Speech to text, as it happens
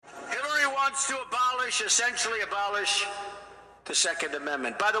wants to essentially abolish the Second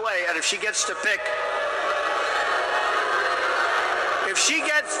Amendment. By the way, and if she gets to pick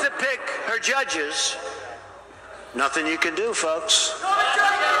her judges, nothing you can do, folks.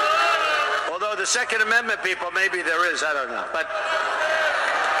 Although the Second Amendment people, maybe there is, I don't know. But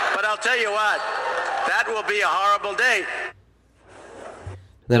I'll tell you what, that will be a horrible day.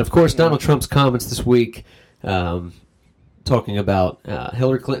 Then, of course, Donald Trump's comments this week talking about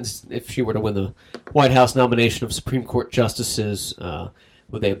Hillary Clinton, if she were to win the White House nomination of Supreme Court justices,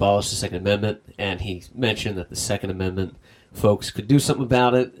 would they abolish the Second Amendment? And he mentioned that the Second Amendment folks could do something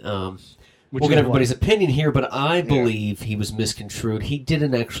about it. We'll get everybody's opinion here, but I believe he was misconstrued. He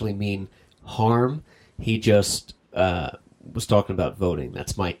didn't actually mean harm. He just was talking about voting.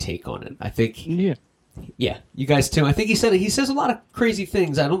 That's my take on it. I think... Yeah, you guys too. I think he says a lot of crazy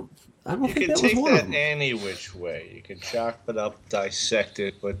things. I don't think that was one of them. You can take that any which way. You can chop it up, dissect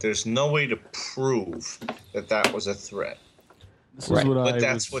it, but there's no way to prove that was a threat.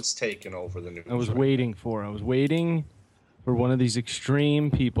 That's what's taken over the news. I was waiting for. I was waiting for one of these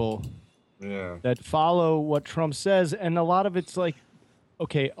extreme people that follow what Trump says, and a lot of it's like,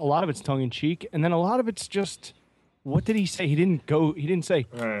 okay, a lot of it's tongue in cheek, and then a lot of it's just, what did he say? He didn't say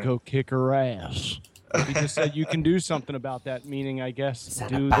go kick her ass. He just said you can do something about that, meaning, I guess,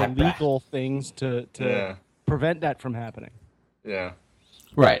 do the legal things to prevent that from happening. Yeah.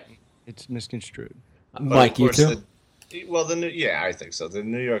 Right. It's misconstrued. Mike, you too? I think so. The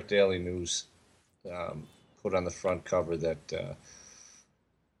New York Daily News put on the front cover that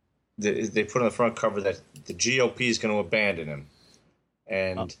they put on the front cover that the GOP is going to abandon him.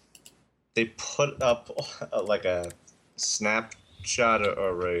 And they put up like a snapshot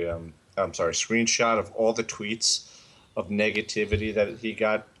or a screenshot of all the tweets of negativity that he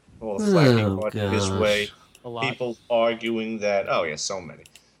got, all the flack he got his way. People arguing that, so many.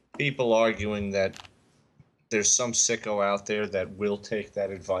 People arguing that there's some sicko out there that will take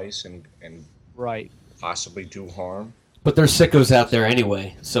that advice and possibly do harm. But there's sickos out there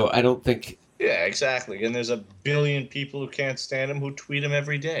anyway, so I don't think... Yeah, exactly. And there's a billion people who can't stand him who tweet him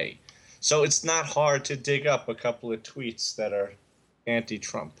every day. So it's not hard to dig up a couple of tweets that are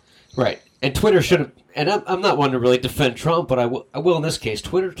anti-Trump. Right. And Twitter should have... And I'm not one to really defend Trump, but I will in this case.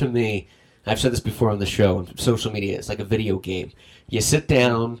 Twitter, to me, I've said this before on the show, and social media is like a video game. You sit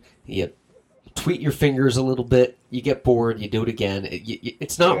down, you tweet your fingers a little bit, you get bored, you do it again.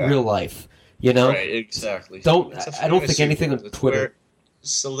 It's not real life, you know? Right, exactly. I don't think anything on Twitter...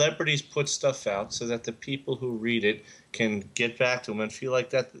 Celebrities put stuff out so that the people who read it can get back to them and feel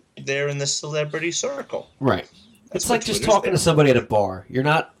like that they're in the celebrity circle. Right. It's like just talking to somebody at a bar. You're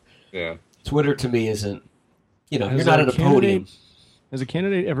not... Yeah. Twitter to me isn't... you're not at a podium. Has a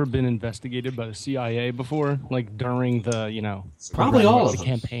candidate ever been investigated by the CIA before? Like during the, Probably all of them.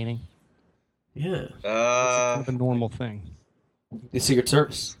 Campaigning? Yeah. It's kind of a normal thing. The Secret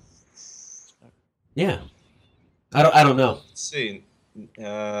Service. Yeah. I don't know. Let's see.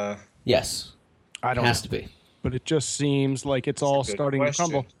 Yes. I don't It has know. to be. But it just seems like it's all starting to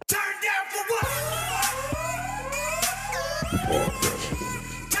crumble. Turn down for what?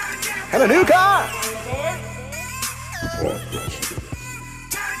 And a new car!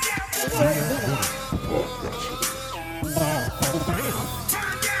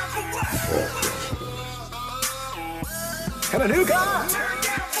 And a new car!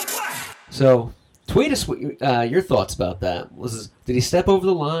 So, tweet us your thoughts about that. Did he step over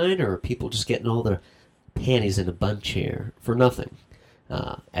the line, or are people just getting all their panties in a bunch here for nothing?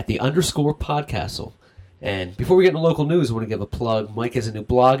 At the _Podcastle. And before we get into local news, I want to give a plug. Mike has a new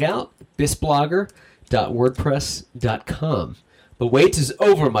blog out, bisblogger.wordpress.com. The wait is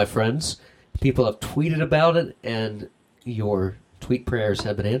over, my friends. People have tweeted about it, and your tweet prayers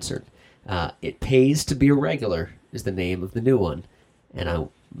have been answered. It Pays to Be a Regular is the name of the new one, and I'm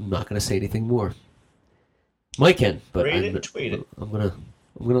not going to say anything more. Mike can, but tweet it. I'm gonna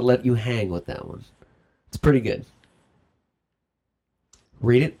let you hang with that one. It's pretty good.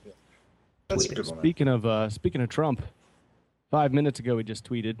 Read it. That's a good one. Speaking of Trump, 5 minutes ago he just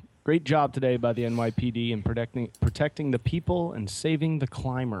tweeted, "Great job today by the NYPD in protecting the people and saving the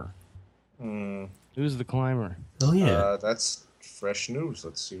climber." Who's the climber? Oh yeah, that's fresh news.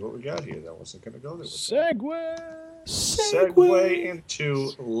 Let's see what we got here. That wasn't going to go there. Segue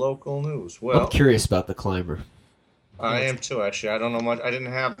into local news. Well, I'm curious about the climber. I am too, actually. I don't know much. I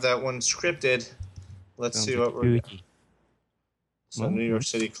didn't have that one scripted. Let's see what we're. So New York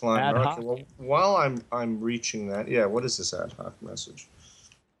City climber. Okay, well, while I'm reaching that, what is this ad hoc message?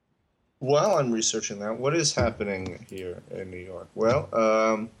 While I'm researching that, what is happening here in New York? Well,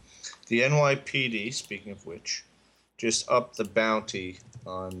 the NYPD, speaking of which, just upped the bounty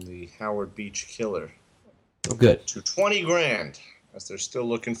on the Howard Beach killer. Oh, good. To $20,000, as they're still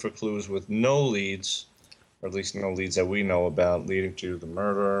looking for clues with no leads, or at least no leads that we know about, leading to the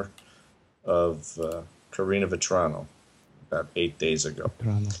murder of Karina Vetrano about 8 days ago.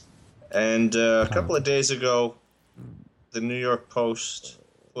 And a couple of days ago, the New York Post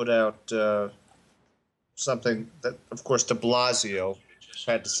put out something that, of course, de Blasio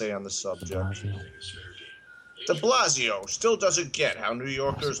had to say on the subject. De Blasio still doesn't get how New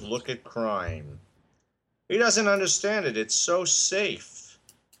Yorkers look at crime. He doesn't understand it. It's so safe.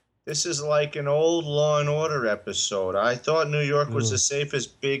 This is like an old Law and Order episode. I thought New York was the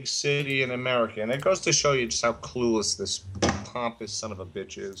safest big city in America. And it goes to show you just how clueless this pompous son of a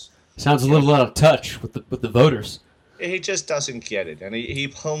bitch is. Sounds a little out of touch with the voters. He just doesn't get it. And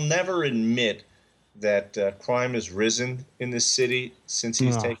he'll never admit that crime has risen in this city since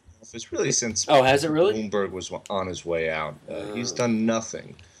he's taken office. Really since has it really? Bloomberg was on his way out. He's done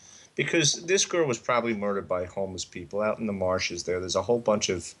nothing. Because this girl was probably murdered by homeless people out in the marshes there. There's a whole bunch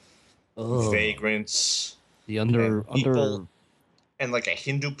of vagrants. And like a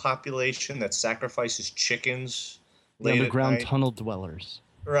Hindu population that sacrifices chickens. The underground tunnel dwellers.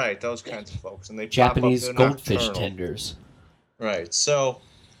 Right, those kinds of folks. And they Japanese pop up, goldfish tenders. Right, so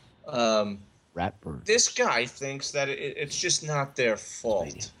Ratbird. This guy thinks that it's just not their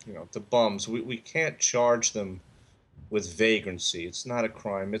fault. You know, the bums. We can't charge them with vagrancy. It's not a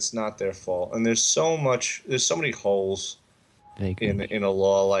crime. It's not their fault. And there's so many holes in a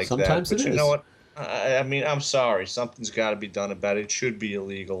law like Sometimes that. But you know what? I mean, I'm sorry. Something's got to be done about it. It should be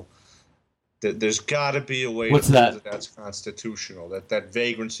illegal. There's got to be a way to prove that that's constitutional, that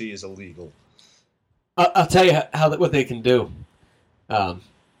vagrancy is illegal. I'll tell you what they can do. And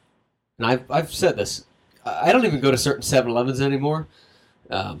I've said this. I don't even go to certain 7-Elevens anymore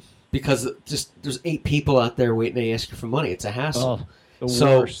because just there's 8 people out there waiting to ask you for money. It's a hassle.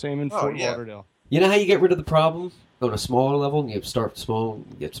 Worst. Same in Fort Lauderdale. You know how you get rid of the problem on a smaller level? You start small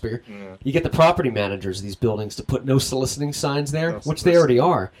and get bigger. Yeah. You get the property managers of these buildings to put no soliciting signs there, which they already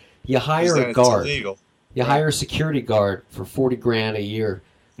are. You hire a guard. You hire a security guard for $40,000 a year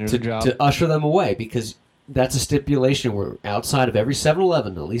to usher them away, because that's a stipulation where outside of every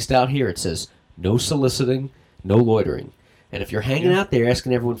 7-Eleven, at least out here, it says no soliciting, no loitering. And if you're hanging out there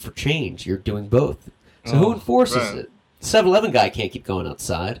asking everyone for change, you're doing both. So who enforces it? The 7-Eleven guy can't keep going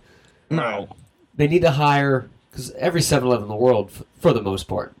outside. No. They need to hire, because every 7-Eleven in the world, for the most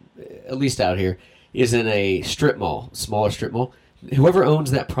part, at least out here, is in a strip mall, smaller strip mall. Whoever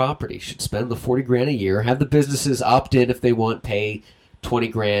owns that property should spend the $40,000 a year, have the businesses opt in if they want, pay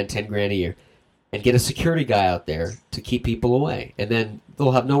 $20,000, $10,000 a year, and get a security guy out there to keep people away. And then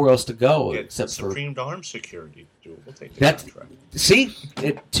they'll have nowhere else to go except Supreme Armed Security. We'll take the contract. See?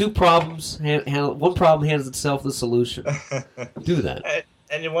 Two problems. One problem handles itself the solution. Do that.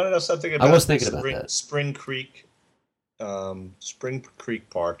 And you want to know something about I was thinking about that. Spring Creek? Spring Creek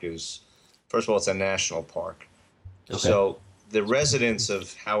Park is, first of all, it's a national park. Okay. So the residents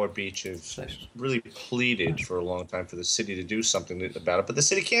of Howard Beach have really pleaded for a long time for the city to do something about it, but the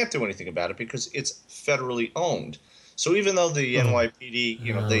city can't do anything about it because it's federally owned. So even though the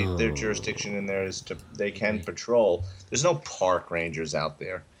NYPD, their jurisdiction in there is they can patrol, there's no park rangers out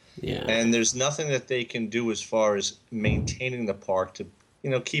there. Yeah. And there's nothing that they can do as far as maintaining the park to,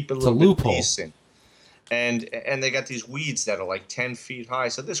 keep it a little bit decent. And they got these weeds that are like 10 feet high.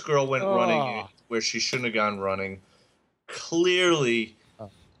 So this girl went running where she shouldn't have gone running. Clearly,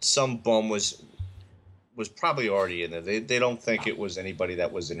 some bum was probably already in there. They don't think it was anybody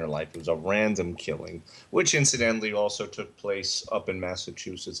that was in her life. It was a random killing, which incidentally also took place up in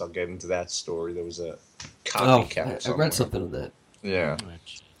Massachusetts. I'll get into that story. There was a copycat. I read something on that. Yeah.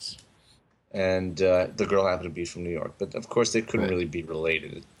 And the girl happened to be from New York. But, of course, they couldn't really be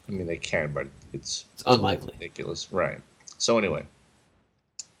related. I mean, they can, but it's unlikely. Ridiculous. Right. So, anyway.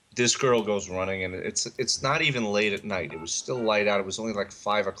 This girl goes running, and it's not even late at night. It was still light out. It was only like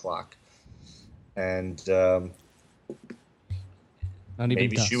 5 o'clock. And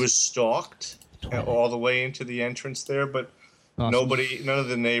maybe she was stalked all the way into the entrance there, but none of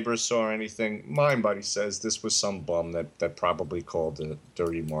the neighbors saw anything. My buddy says this was some bum that probably called the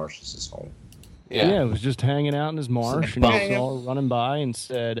Dirty Marshes his home. Yeah, it was just hanging out in his marsh, and he saw her running by and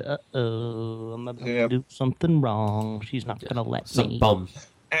said, "Uh-oh, I'm about to do something wrong. She's not going to let me." Some bum.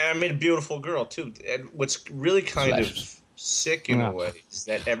 And I mean, a beautiful girl, too. And what's really kind of sick in a way is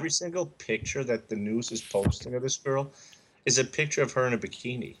that every single picture that the news is posting of this girl is a picture of her in a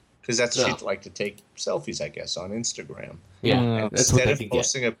bikini. because that's what she'd like to take selfies, I guess, on Instagram. Yeah, that's what instead they of could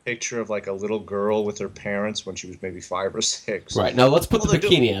posting a picture of like a little girl with her parents when she was maybe 5 or 6. Right, now let's put the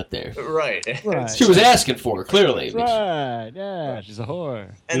bikini out there. Right. She was asking for it, clearly. Right, yeah, she's a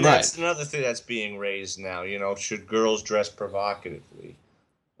whore. And that's another thing that's being raised now. Should girls dress provocatively?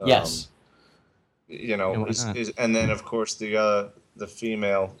 Yes. And then of course the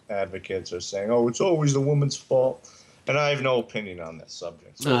female advocates are saying, "Oh, it's always the woman's fault," and I have no opinion on this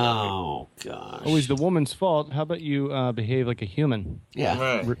subject. Oh gosh, always the woman's fault. How about you behave like a human?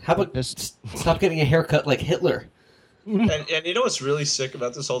 Yeah. Right. How about stop getting a haircut like Hitler? And you know what's really sick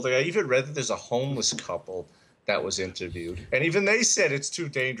about this whole thing? I even read that there's a homeless couple that was interviewed, and even they said it's too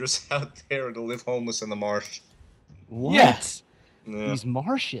dangerous out there to live homeless in the marsh. What? Yes. Yeah. These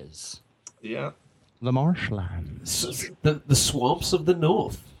marshes. Yeah. The marshlands. Mm-hmm. The swamps of the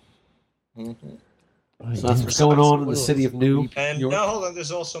north. Mm-hmm. So that's what's going on in the city of New York. And now, hold on,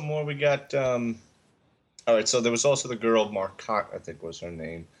 there's also more. We got, all right, so there was also the girl, Marcotte, I think was her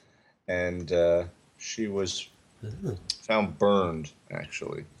name, and she was found burned,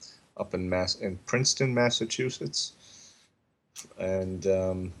 actually, up in Princeton, Massachusetts. And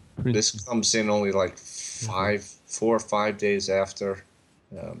this comes in only like 4 or 5 days after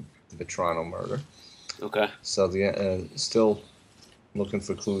the Toronto murder. Okay. So still looking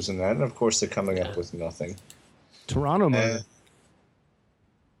for clues in that, and of course they're coming up with nothing. Toronto murder.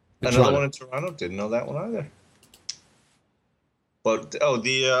 Another one in Toronto. Didn't know that one either. But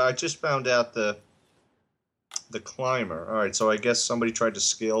I just found out the climber. All right, so I guess somebody tried to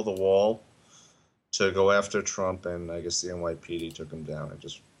scale the wall to go after Trump, and I guess the NYPD took him down. I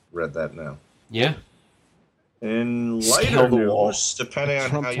just read that now. Yeah. In lighter news, depending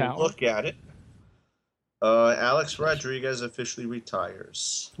on how you look at it, Alex Rodriguez officially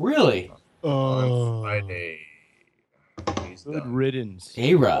retires. Really? On Friday. He's Good done. riddance.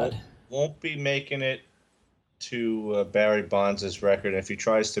 A-Rod. Won't be making it to Barry Bonds' record. If he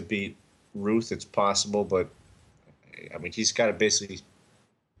tries to beat Ruth, it's possible, but I mean, he's got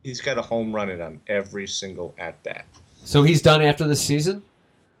a home run in on every single at bat. So he's done after the season?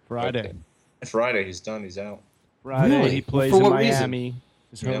 Friday. Friday, he's done. He's out. Friday, Really? he plays For in what Miami, reason?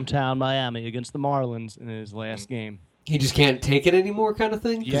 his hometown Miami, against the Marlins in his last game. He just can't take it anymore, kind of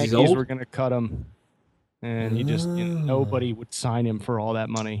thing? 'Cause he's Yankees old? were going to cut him, and he just nobody would sign him for all that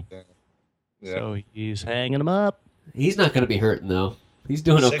money. Yeah. So he's hanging him up. He's not going to be hurting, though. He's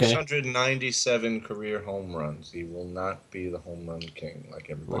doing okay. 697 career home runs. He will not be the home run king like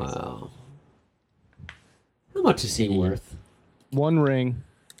everybody thought. How much is he worth? 1 ring,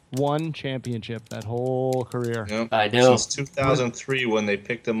 1 championship that whole career. Yep. I know. Since 2003, when they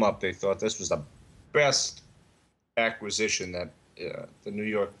picked him up, they thought this was the best acquisition that the New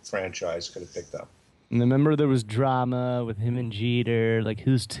York franchise could have picked up. And remember there was drama with him and Jeter, like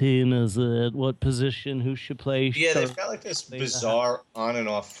whose team is it, what position, who should play. Yeah, they've got like this bizarre on and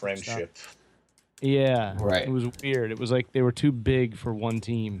off friendship. Yeah, right. It was weird. It was like they were too big for one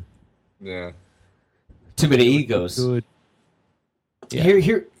team. Yeah. Too many egos. Good.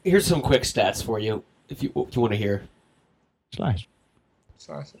 Yeah. Here's some quick stats for you, if you want to hear. Nice.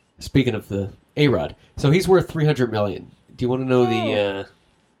 Speaking of the A-Rod, so he's worth $300 million. Do you want to know the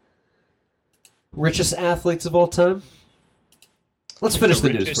richest athletes of all time? Let's finish the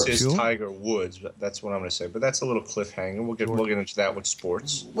news first. Richest is Tiger Woods, but that's what I'm going to say. But that's a little cliffhanger. We'll get into that with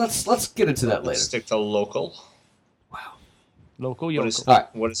sports. Let's get into that later. Let's stick to local. Wow. Local.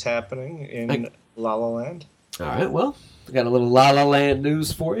 What is happening in La La Land? All right. Well, we got a little La La Land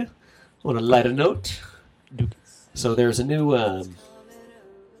news for you. On a lighter note, so there's a new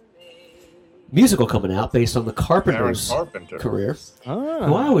musical coming out based on the Carpenter's career,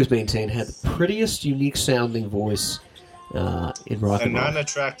 who I always maintain had the prettiest, unique sounding voice in rock and roll. A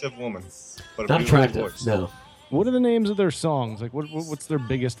non-attractive woman, but not attractive. Voice. No. What are the names of their songs? Like, what's their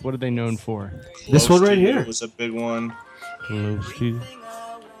biggest? What are they known for? This one right here was a big one. Close to you.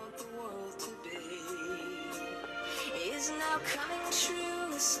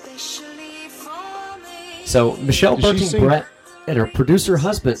 So Michelle Bunting-Brett and her producer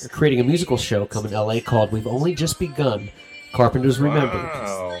husband are creating a musical show coming to LA called "We've Only Just Begun." Carpenters Remembered.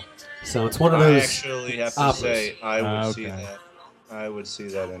 Wow. So it's one of those. I actually have to say I would see that. I would see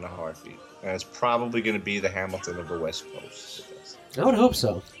that in a heartbeat, and it's probably going to be the Hamilton of the West Coast. I would hope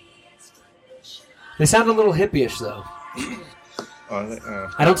so. They sound a little hippie-ish, though.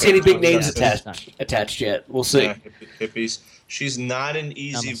 I don't see any big names attached yet. We'll see. Yeah, hippies. She's not an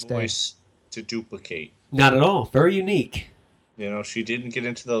easy voice to duplicate. Not at all. Very unique. You know, she didn't get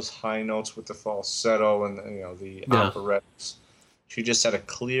into those high notes with the falsetto and the operettas. She just had a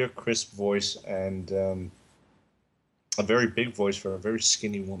clear, crisp voice, and a very big voice for a very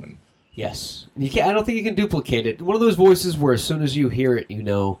skinny woman. Yes. I don't think you can duplicate it. One of those voices where as soon as you hear it, you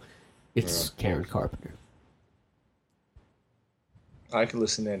know it's Karen Carpenter. I could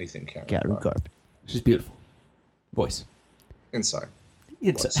listen to anything Karen Carpenter. She's beautiful. Voice. Inside.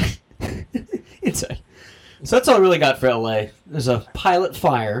 Inside. So that's all I really got for LA. There's a pilot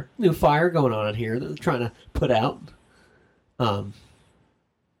fire, new fire going on in here that they're trying to put out. I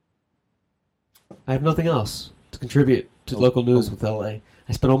have nothing else to contribute to local news with LA.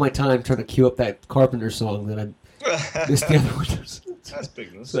 I spent all my time trying to cue up that Carpenter song that I missed the other ones. That's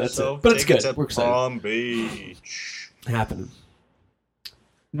big news. So but it's good. We're excited. Palm Beach. Happening.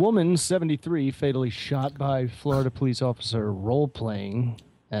 Woman 73 fatally shot by Florida police officer role-playing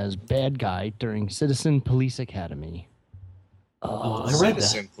as bad guy during Citizen Police Academy. I read that.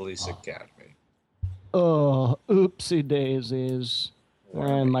 Citizen Police Academy. Oh, oopsie daisies.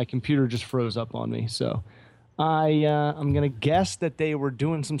 And my computer just froze up on me, so I'm going to guess that they were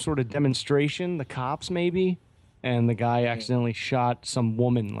doing some sort of demonstration, the cops maybe, and the guy accidentally shot some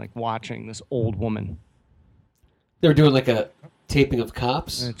woman, like watching this old woman. They were doing like a taping of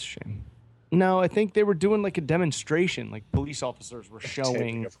Cops? That's a shame. No, I think they were doing like a demonstration, like police officers were showing.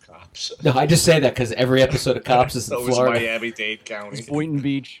 Taping of Cops. No, I just say that because every episode of Cops is in So it was Florida. Miami-Dade County. It's Boynton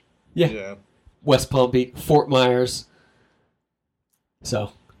Beach. Yeah. West Palm Beach, Fort Myers.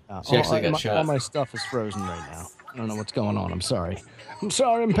 So, she actually got shot. All my stuff is frozen right now. I don't know what's going on. I'm sorry. I'm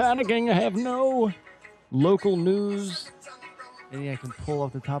panicking. I have no local news. Maybe I can pull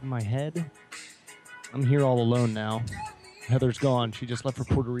off the top of my head. I'm here all alone now. Heather's gone. She just left for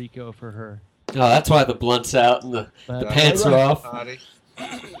Puerto Rico for her. Oh, that's why the blunt's out and the pants are off.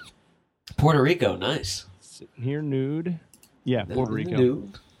 Puerto Rico, nice. Sitting here nude. Yeah, Puerto Rico.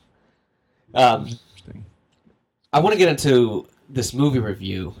 Nude. Interesting. I want to get into this movie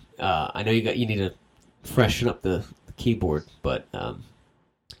review. I know you need to freshen up the keyboard, but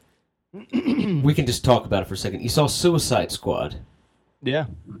we can just talk about it for a second. You saw Suicide Squad. Yeah.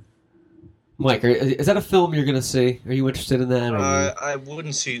 Mike, is that a film you're going to see? Are you interested in that? I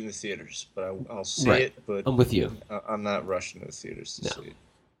wouldn't see it in the theaters, but I'll see it. But I'm with you. I'm not rushing to the theaters to see it.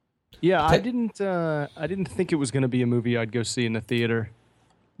 Yeah, I didn't think it was going to be a movie I'd go see in the theater.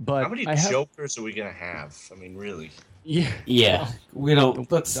 But how many Jokers are we going to have? I mean, really? Yeah. We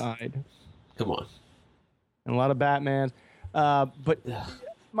don't. Let's. Died. Come on. And a lot of Batman. But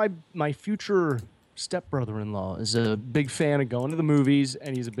my future stepbrother-in-law is a big fan of going to the movies,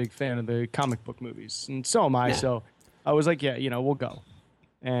 and he's a big fan of the comic book movies, and so am I. Yeah. So I was like, we'll go.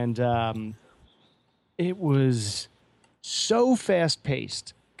 And it was so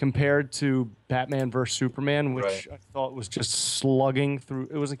fast-paced compared to Batman vs. Superman, which I thought was just slugging through.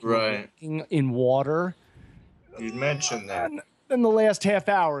 It was like walking in water. You mentioned that. In the last half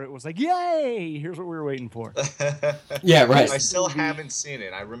hour, it was like, yay! Here's what we were waiting for. Yeah, right. I still haven't seen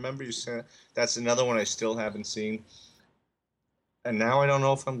it. I remember you saying that's another one I still haven't seen. And now I don't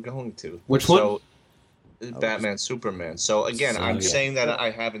know if I'm going to. Which one? Batman, Superman. So, again, I'm saying that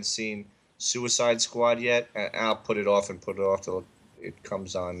I haven't seen Suicide Squad yet. And I'll put it off till it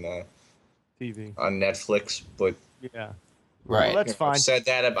comes on TV. On Netflix. But yeah. Right. Well, that's fine. I said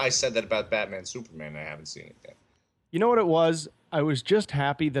that about Batman, Superman. I haven't seen it yet. You know what it was? I was just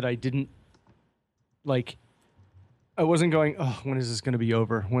happy that I didn't, I wasn't going, oh, when is this going to be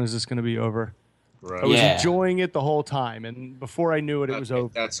over? When is this going to be over? Right. I was enjoying it the whole time, and before I knew it, it was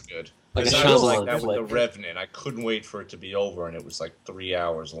over. That's good. Like I was like that with The Revenant. I couldn't wait for it to be over, and it was like 3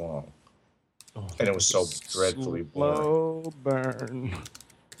 hours long. Oh, and it was so dreadfully boring. Slow burn.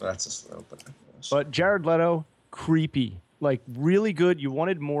 That's a slow burn. Yes. But Jared Leto, creepy. Like, really good. You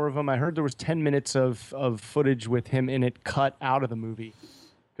wanted more of him. I heard there was 10 minutes of footage with him in it cut out of the movie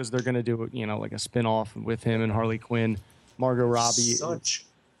because they're going to do, like a spin-off with him and Harley Quinn, Margot Robbie. Such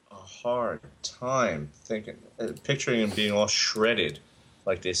a hard time picturing him being all shredded.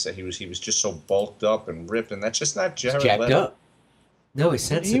 Like they said, he was just so bulked up and ripped, and that's just not Jared Leto. Jacked up. No, he's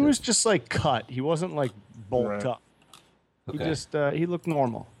sensitive. He was just, cut. He wasn't, bulked up. Okay. He just, he looked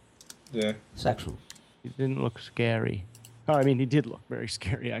normal. Yeah. Sexual. He didn't look scary. Oh, I mean, he did look very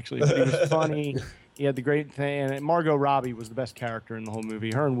scary, actually. But he was funny. He had the great thing. And Margot Robbie was the best character in the whole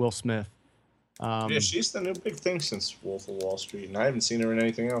movie. Her and Will Smith. Yeah, she's the new big thing since Wolf of Wall Street, and I haven't seen her in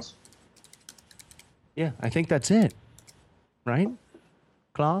anything else. Yeah, I think that's it. Right?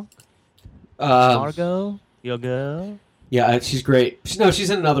 Clark? Margot? Your girl? Yeah, she's great. She's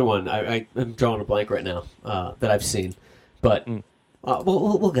in another one. I'm drawing a blank right now that I've seen. But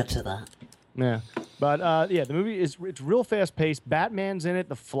we'll get to that. Yeah. But, the movie it's real fast-paced. Batman's in it.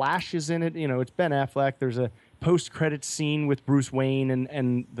 The Flash is in it. It's Ben Affleck. There's a post-credits scene with Bruce Wayne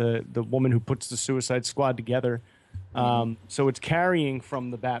and the woman who puts the Suicide Squad together. So it's carrying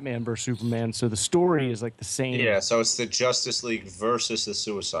from the Batman vs Superman. So the story is like the same. Yeah, so it's the Justice League versus the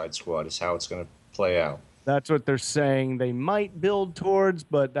Suicide Squad is how it's going to play out. That's what they're saying they might build towards,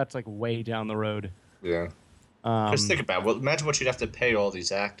 but that's like way down the road. Yeah. Just think about it. Well, imagine what you'd have to pay all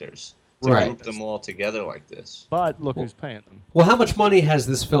these actors to Right. group them all together like this. But look who's paying them. Well, how much money has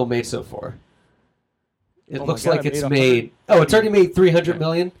this film made so far? It Oh my looks God, like it it's made made. Oh, it's already made $300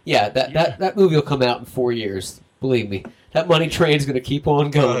 million. Yeah, that movie will come out in 4 years. Believe me, that money train's going to keep on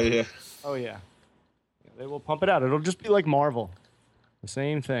going. Yeah. Oh yeah, they will pump it out. It'll just be like Marvel, the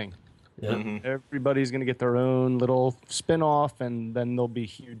same thing. Yeah. Everybody's gonna get their own little spin-off, and then there'll be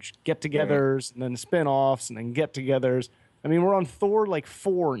huge get-togethers, and then spin-offs, and then get-togethers. I mean, we're on Thor like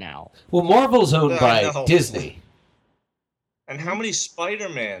 4 now. Well, Marvel's owned by No. Disney. And how many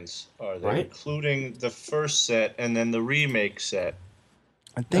Spider-Mans are there, Right. including the first set and then the remake set?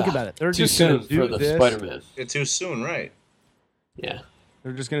 And think about it. They're Too just gonna soon do for the this. Spider-Man. It's too soon, right? Yeah,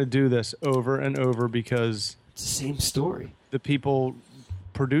 They're just gonna do this over and over because it's the same story. the people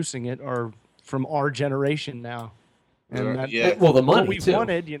producing it are from our generation now. And that, Yeah. Well, the what money we've too.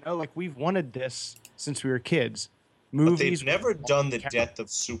 wanted, like we've wanted this since we were kids. But Movies. they've never done the death of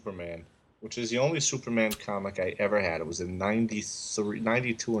Superman, which is the only Superman comic I ever had. It was in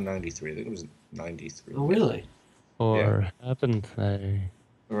 92 or 93. I think it was 93. Oh, really? Or haven't they?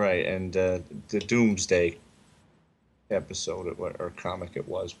 Right, and the Doomsday episode or comic it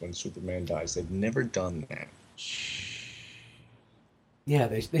was when Superman dies. They've never done that. Yeah,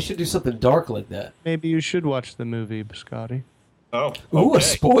 they should do something dark like that. Maybe you should watch the movie, Biscotti. Oh, Ooh, a okay.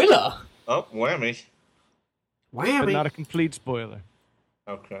 spoiler! Oh, whammy. But Whammy! not a complete spoiler.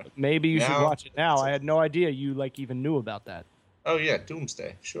 Okay. Maybe you should Now- watch it now. I had no idea you even knew about that. Oh yeah,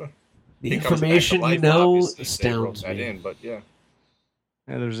 Doomsday. Sure. The He comes back to information you life, know obviously. They wrote astounds that me. in, but yeah.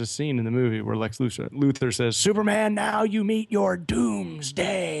 Yeah, there's a scene in the movie where Lex Luthor says, "Superman, now you meet your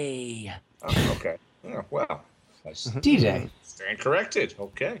doomsday." Oh, okay. Oh, wow. DJ. Stand corrected.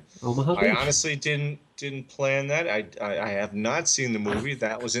 Okay. Omaha I Beach. honestly didn't plan that. I have not seen the movie.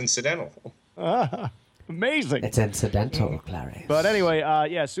 That was incidental. Amazing. It's incidental, Clarice. But anyway,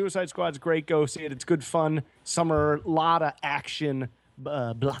 yeah, Suicide Squad's great. Go see it. It's good fun. Summer, lot of action,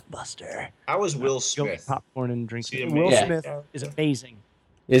 blockbuster. How was Will Go Smith? popcorn and drinks. See him Will make- Smith Yeah. is amazing.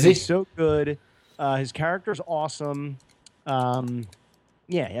 Is he? He's so good. His character's awesome.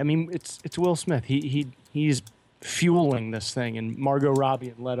 Yeah, I mean it's Will Smith. He's fueling this thing, and Margot Robbie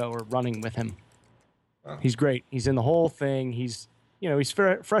and Leto are running with him. Wow. He's great. He's in the whole thing. He's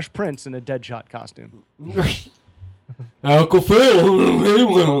Fresh Prince in a Deadshot costume. Uncle Phil.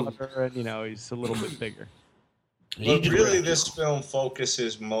 And, he's a little bit bigger. But really, this film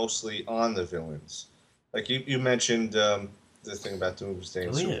focuses mostly on the villains. Like you mentioned the thing about Doomsday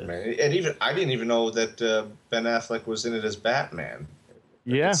and Superman, and even I didn't even know that Ben Affleck was in it as Batman.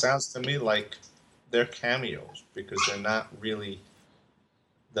 Yeah. It sounds to me like they're cameos because they're not really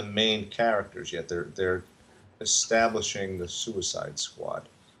the main characters yet. They're establishing the Suicide Squad.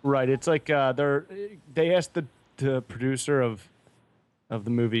 Right. It's like they asked the producer of the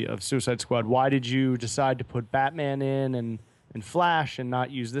movie of Suicide Squad, why did you decide to put Batman in and Flash and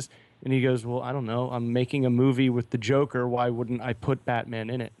not use this? And he goes, well, I don't know. I'm making a movie with the Joker. Why wouldn't I put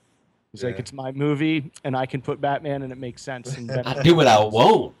Batman in it? He's like, it's my movie, and I can put Batman, and it makes sense. And I do what I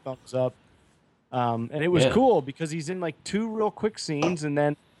won't. thumbs up. And it was cool because he's in like 2 real quick scenes, and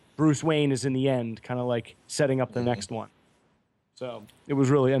then Bruce Wayne is in the end, kind of like setting up the next one. So it was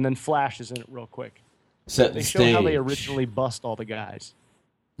really, and then Flash is in it real quick. Set They the show stage. how they originally bust all the guys.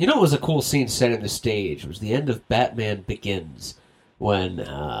 You know what was a cool scene set in the stage? It was the end of Batman Begins when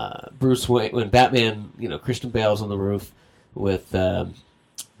when Batman, Christian Bale's on the roof with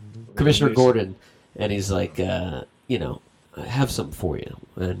Commissioner Gordon, and he's like, I have something for you,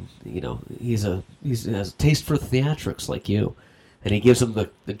 and he has a taste for theatrics like you, and he gives him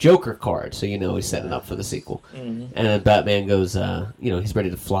the Joker card, so he's setting up for the sequel. And then Batman goes, he's ready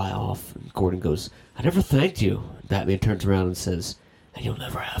to fly off, and Gordon goes, I never thanked you. Batman turns around and says, and you'll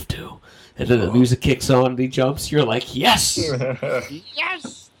never have to. And then the music kicks on and he jumps. You're like, yes!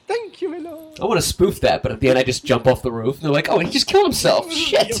 Yes! Thank you, my lord. I want to spoof that, but at the end I just jump off the roof. And they're like, oh, he just killed himself.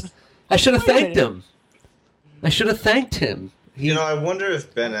 Shit! I should have thanked him. I should have thanked him. I wonder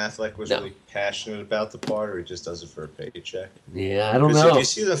if Ben Affleck was really passionate about the part, or he just does it for a paycheck. Yeah, I don't Because know. if you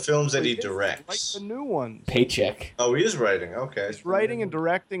see the films that he Like directs, the new ones. Paycheck. oh, he is writing. Okay, He's writing and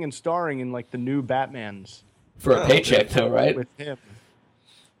directing and starring in like the new Batmans For a paycheck, though, right? with him.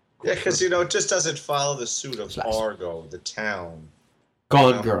 Yeah, because it just doesn't follow the suit of Argo, the town.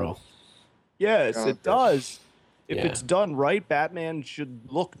 Gone Girl. Yes, Okay. it does. If Yeah. it's done right, Batman should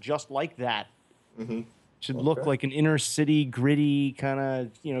look just like that. Mm-hmm. Should look like an inner city, gritty kind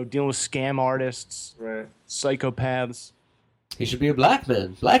of, dealing with scam artists, Right. psychopaths. He should be a black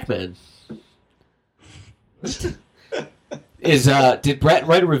man. Black man. Did Brett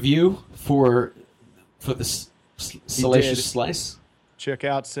write a review for the Salacious Slice? Check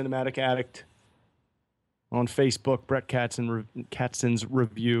out Cinematic Addict on Facebook. Brett Katzen's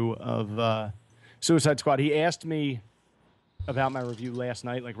review of Suicide Squad. He asked me about my review last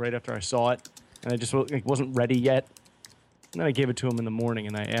night, like right after I saw it, and I just wasn't ready yet. And then I gave it to him in the morning,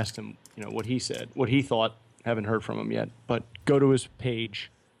 and I asked him, what he said, what he thought. Haven't heard from him yet, but go to his page.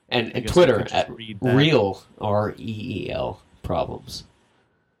 And Twitter at Real REEL Problems.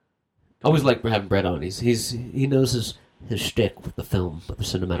 I always like having Brett on. He knows his shtick with the film, with the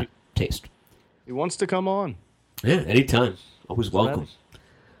cinematic taste. He wants to come on. Yeah, anytime. Always welcome.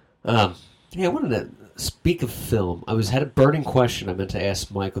 I wanted to speak of film. I had a burning question I meant to ask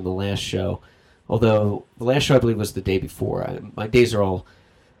Mike on the last show. Although the last show I believe was the day before. My days are all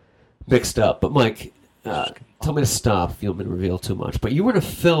mixed up. But Mike, tell me to stop if you don't want me to reveal too much. But you were in a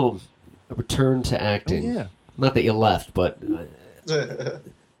film, A Return to Acting. Oh, yeah. Not that you left, but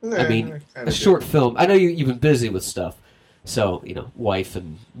a short film. I know you've been busy with stuff, so wife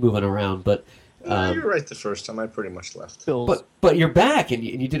and moving around. But you're right. The first time I pretty much left. But you're back, and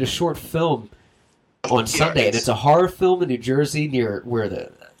you did a short film on Sunday, and it's a horror film in New Jersey near where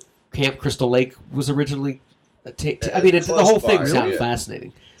the Camp Crystal Lake was originally. The whole thing sounds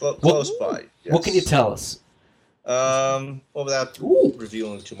fascinating. Close by. Yes. What can you tell us? Without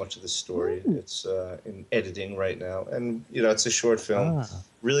revealing too much of the story, it's in editing right now, and it's a short film.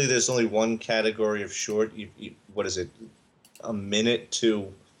 Really, there's only one category of short. What is it? A minute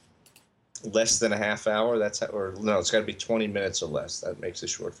to less than a half hour. It's got to be 20 minutes or less. That makes a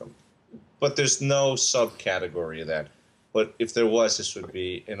short film. But there's no subcategory of that. But if there was, this would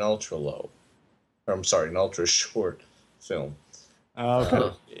be an ultra short film.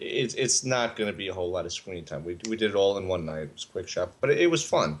 Okay. It's not going to be a whole lot of screen time. We did it all in one night. It was a quick shot, but it was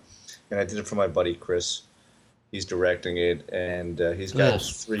fun. And I did it for my buddy Chris. He's directing it, and he's got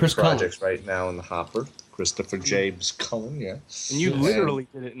 3 Chris projects Cullen. right now in the hopper. Christopher James Cullen, yeah. And you literally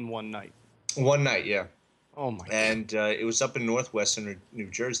did it in one night. One night, yeah. Oh, my God. And it was up in northwestern New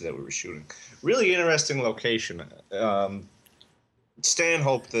Jersey that we were shooting. Really interesting location.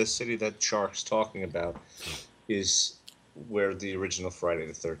 Stanhope, the city that Shark's talking about, is where the original Friday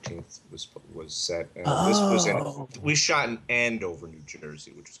the 13th was set. And we shot in Andover, New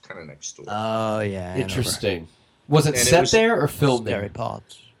Jersey, which was kind of next door. Oh, yeah. Interesting. Was it set there or filmed there?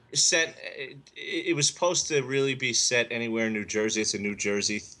 Parts. Set. It was supposed to really be set anywhere in New Jersey. It's a New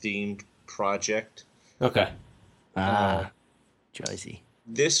Jersey themed project. Okay. Jersey.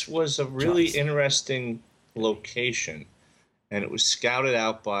 This was a really interesting location, and it was scouted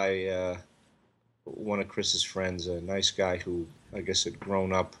out by one of Chris's friends, a nice guy who I guess had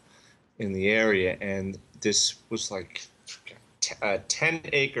grown up in the area, and this was like a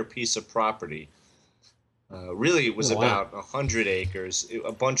 10-acre piece of property. Really, it was about 100 acres.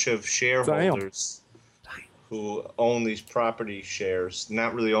 A bunch of shareholders who own these property shares,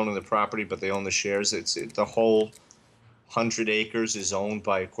 not really owning the property, but they own the shares. The whole 100 acres is owned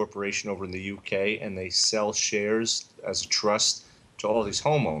by a corporation over in the UK, and they sell shares as a trust to all these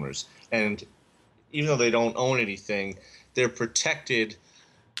homeowners. And even though they don't own anything, they're protected.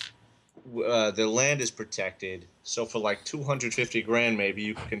 Their land is protected. So for like $250,000, maybe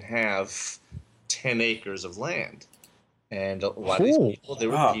you can have 10 acres of land. And a lot of these people, they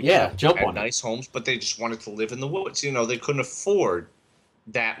were people that had nice homes, but they just wanted to live in the woods. They couldn't afford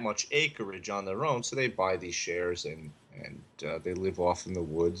that much acreage on their own, so they buy these shares and they live off in the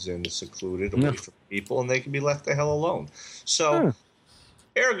woods and secluded away from people, and they can be left the hell alone. So,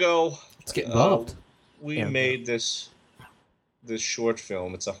 ergo, let's get involved. We made this short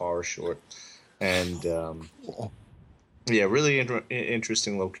film. It's a horror short, and really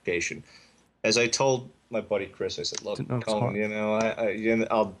interesting location. As I told my buddy Chris, I said, "Look, Colin,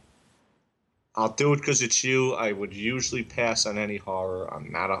 I'll do it because it's you. I would usually pass on any horror.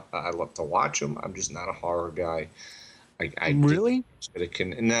 I love to watch them. I'm just not a horror guy. Really?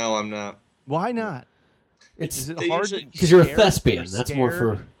 No, I'm not. Why not? It's hard because you're a thespian. That's more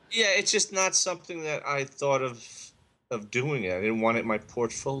for. Yeah, it's just not something that I thought of doing it. I didn't want it in my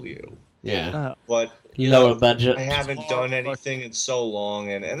portfolio. Yeah. But lower budget. I haven't done anything in so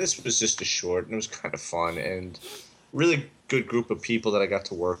long, and this was just a short, and it was kind of fun, and really good group of people that I got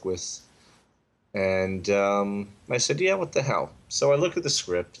to work with. And I said, yeah, what the hell? So I looked at the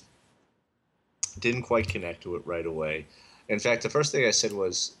script, didn't quite connect to it right away. In fact, the first thing I said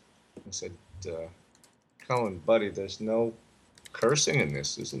was, Colin, buddy, there's no cursing in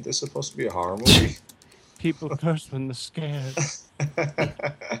this. Isn't this supposed to be a horror movie? People curse when they're scared.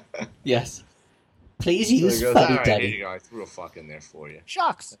 Yes. Please So use he goes, Fuddy all right, here Duddy. you go. I threw a fuck in there for you.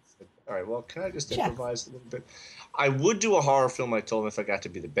 Shucks. All right, well, can I just Yeah. improvise a little bit? I would do a horror film. I told him if I got to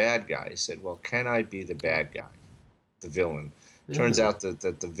be the bad guy. I said, well, can I be the bad guy, the villain? Turns out that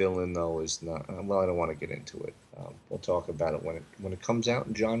the villain, though, is not... well, I don't want to get into it. We'll talk about it when it comes out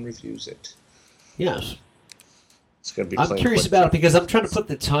and John reviews it. Yes. It's going to be. I'm curious about it because I'm trying to put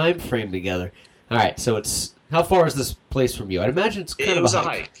the time frame together. All right, so it's... How far is this place from you? I'd imagine it's kind of was a a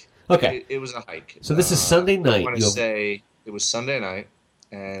hike. hike. Okay. It was a hike. So this is Sunday night. I want to say it was Sunday night,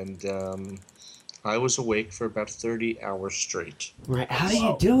 and I was awake for about 30 hours straight. Right. How do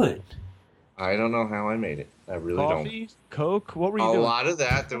you do it? I don't know how I made it. I really Coffee? don't. Coke? What were you A doing? lot of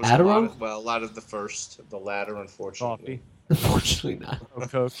that. There was Adderall? a lot of the first. The latter, unfortunately. Coffee. Unfortunately not. Oh,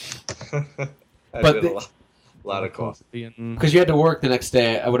 Coke. I did a lot of coffee. And... Because you had to work the next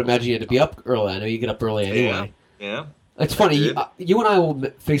day. I would imagine you had to be up early. I know you get up early anyway. Yeah. It's funny. You and I will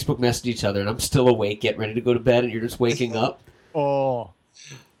Facebook message each other, and I'm still awake, getting ready to go to bed, and you're just waking up. Oh.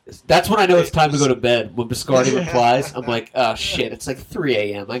 That's when I know it's time to go to bed. When Biscardi replies, I'm like, oh, shit, it's like 3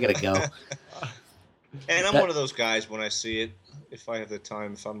 a.m. I got to go. And I'm one of those guys, when I see it, if I have the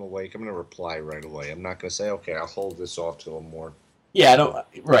time, if I'm awake, I'm going to reply right away. I'm not going to say, okay, I'll hold this off till a more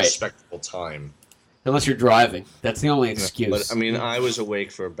respectable time. Unless you're driving. That's the only excuse. But, I mean, I was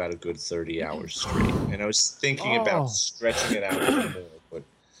awake for about a good 30 hours straight, and I was thinking about stretching it out more, but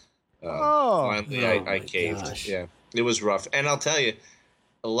finally I caved. Gosh. Yeah, it was rough. And I'll tell you,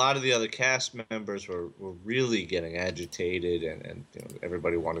 a lot of the other cast members were really getting agitated, and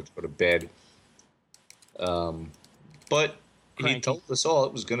everybody wanted to go to bed. But he told us all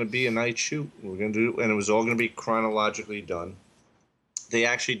it was going to be a night shoot. We're going to do, and it was all going to be chronologically done. They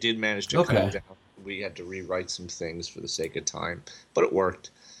actually did manage to cut it down. We had to rewrite some things for the sake of time, but it worked.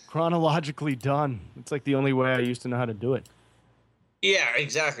 Chronologically done. It's like the only way I used to know how to do it. Yeah,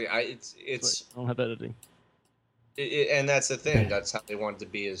 exactly. I don't have editing. And that's the thing. That's how they wanted to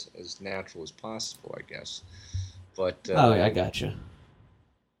be as natural as possible, I guess. But I gotcha.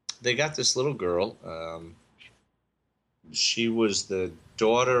 They got this little girl. She was the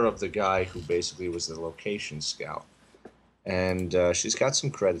daughter of the guy who basically was the location scout. And she's got some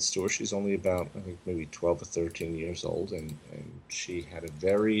credits to her. She's only about, I think, maybe 12 or 13 years old. And she had a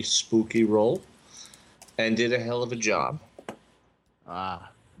very spooky role and did a hell of a job. Oh,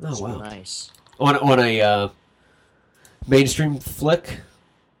 wow. Nice. On a mainstream flick?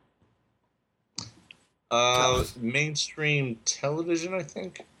 Mainstream television, I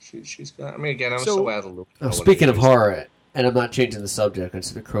think. She's got, I mean, again, I'm so out of the loop. Speaking of horror, and I'm not changing the subject, I'm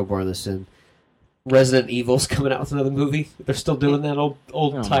just going to crowbar this in. Resident Evil's coming out with another movie. They're still doing that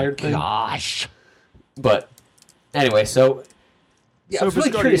old tired thing. Gosh. But anyway, so I'm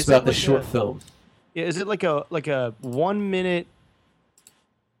really curious about this short film. Yeah, is it like a 1 minute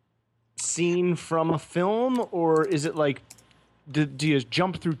scene from a film, or is it like do you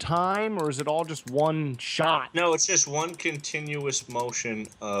jump through time, or is it all just one shot? No, it's just one continuous motion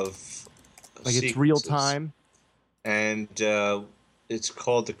of like sequences. It's real time, and it's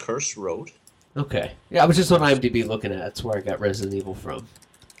called The Cursed Road. Okay. Yeah, I was just on IMDb looking at it. That's where I got Resident Evil from.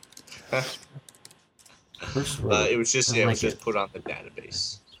 It was just put on the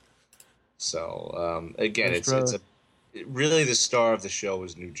database. So again, really the star of the show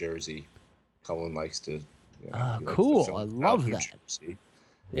is New Jersey. Cullen likes to. Cool! I love that. Jersey.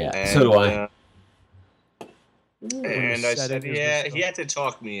 Yeah, and, so do I. And I said, he had to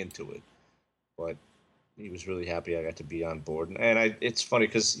talk me into it, but. He was really happy I got to be on board. And it's funny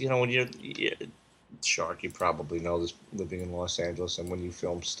because, when you're Shark, you probably know this, living in Los Angeles, and when you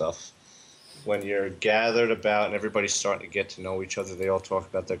film stuff, when you're gathered about and everybody's starting to get to know each other, they all talk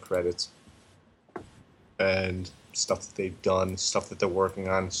about their credits and stuff that they've done, stuff that they're working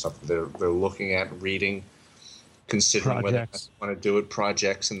on, stuff that they're looking at, reading, considering whether they want to do it,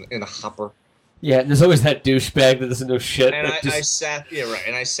 projects in a hopper. Yeah, and there's always that douchebag that doesn't know shit. And I sat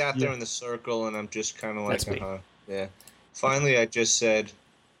there in the circle, and I'm just kind of like, yeah. Finally, I just said,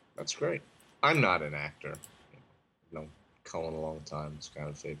 "That's great. I'm not an actor. Cullen a long time. It's kind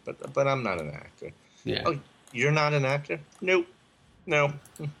of fake, but I'm not an actor. Yeah. Oh, you're not an actor? Nope. No.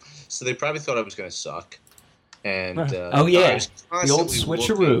 So they probably thought I was going to suck. And the old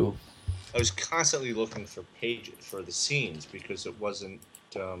switcheroo. I was constantly looking for pages for the scenes because it wasn't.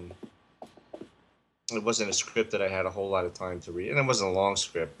 It wasn't a script that I had a whole lot of time to read. And it wasn't a long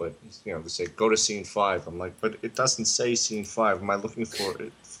script, but, they say, go to scene 5. I'm like, but it doesn't say scene 5. Am I looking for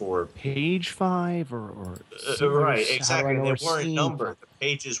it for... Page 5 or right, exactly. They weren't numbered. The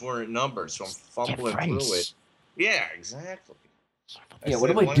pages weren't numbered, so I'm fumbling through it. Yeah, exactly. What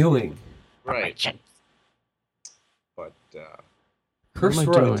am I doing? Right. Curse What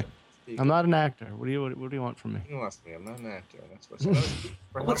am I Road. doing? I'm not an actor. What do you want from me? You want from me? I'm not an actor. That's what's.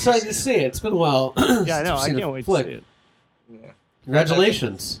 I'm excited to see it. It's been a while. Yeah, I know. I can't wait to see it. Yeah.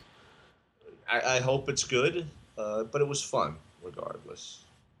 Congratulations. I hope it's good, but it was fun regardless.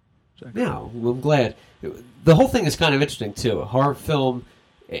 Yeah, well, I'm glad. The whole thing is kind of interesting too. A horror film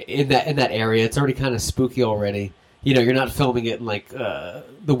in that area. It's already kind of spooky already. You know, you're not filming it in like the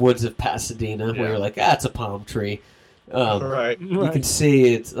woods of Pasadena where you're like, it's a palm tree. Right. You can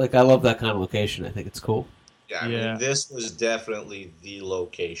see it's like I love that kind of location. I think it's cool. Yeah, I mean, this was definitely the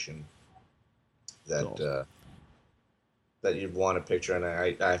location that that you'd want to picture, and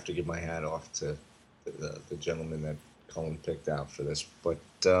I have to give my hat off to the gentleman that Cullen picked out for this. But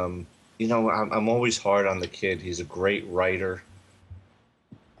you know, I'm always hard on the kid. He's a great writer.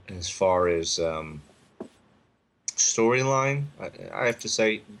 As far as storyline, I have to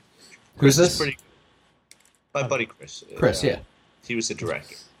say, Who's this? Pretty good. My buddy Chris. Chris, yeah. He was the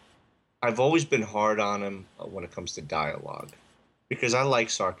director. I've always been hard on him when it comes to dialogue because I like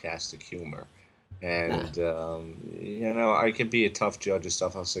sarcastic humor. And, you know, I can be a tough judge of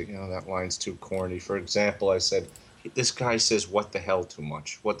stuff. I'll say, you know, that line's too corny. For example, I said, this guy says, what the hell too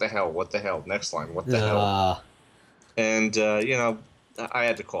much. What the hell? What the hell? Next line, what the hell? And, you know, I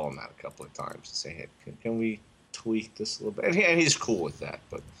had to call him out a couple of times and say, hey, can we tweak this a little bit? And he's cool with that.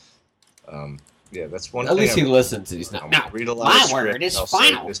 But, yeah, that's one thing. At least he listens and he's not. No, read a lot my of script, word is I'll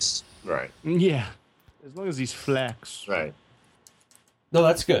final. This, right. Yeah. As long as he's flex. Right. No,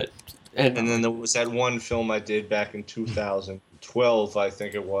 that's good. And then there was that one film I did back in 2012, I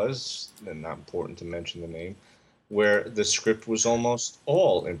think it was, and not important to mention the name, where the script was almost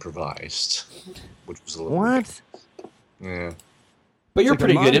all improvised, which was a little What? Yeah. But you're a like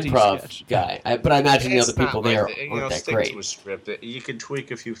pretty a good Monty improv sketch. guy. But I imagine the It's other people not there like aren't that stick great. to a script. You can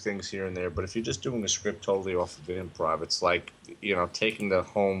tweak a few things here and there, but if you're just doing a script totally off of improv, it's like, you know, taking the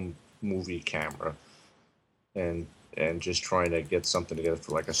home movie camera and just trying to get something together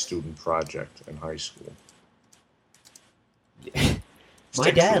for like a student project in high school. My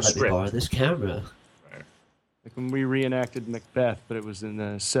Stick to dad a let me script. borrow this camera. Right. Like when we reenacted Macbeth, but it was in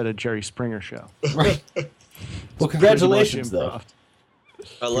the set of Jerry Springer show. Right. Well, congratulations, Pretty though. much improv.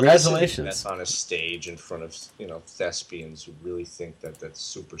 I love Congratulations. That's on a stage in front of, you know, thespians who really think that that's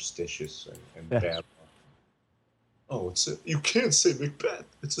superstitious and Yeah. bad. Oh, you can't say Macbeth.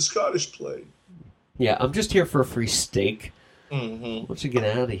 It's a Scottish play. Yeah, I'm just here for a free steak. Mm-hmm. Why don't you get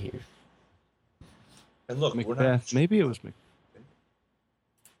out of here? And look, we're Macbeth. not. Maybe it was Macbeth.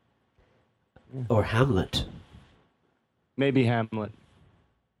 Or Hamlet. Maybe Hamlet.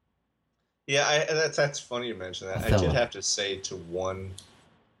 Yeah, that's funny you mention that. I Othello. did have to say to one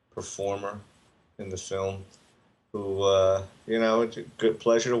performer in the film who, you know, it's a good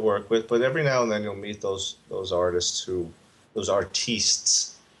pleasure to work with, but every now and then you'll meet those artists those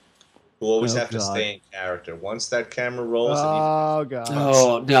artistes who always have to stay in character. Once that camera rolls, Oh, God.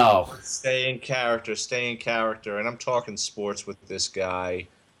 Oh, no. stay in character, and I'm talking sports with this guy,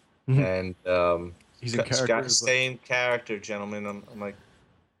 and He's in character. stay in character, gentlemen. I'm like,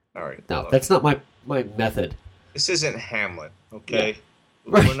 all right, No, look, that's not my method. this isn't Hamlet, okay? Yeah.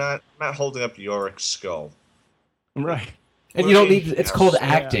 Right. We're not holding up Yorick's skull. Right. And We're you don't in need. It's house. called Yeah.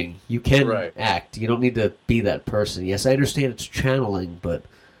 acting. You can Right. act. You don't need to be that person. Yes, I understand it's channeling, but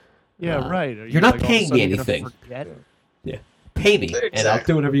Yeah, right. Are you, you're not like, all of a paying me sudden gonna anything. forget? yeah, pay me, and I'll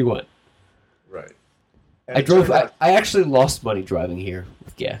Exactly. do whatever you want. Right. I drove. I actually lost money driving here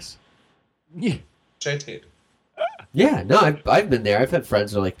with gas. Yeah. did. Yeah, no, I've been there. I've had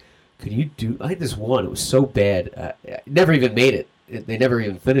friends who are like, "Could you do?" I had this one. It was so bad. I never even made it. They never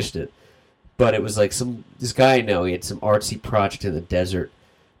even finished it. But it was like this guy I know. He had some artsy project in the desert,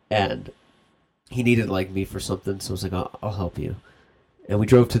 and he needed like me for something. So I was like, "I'll help you." And we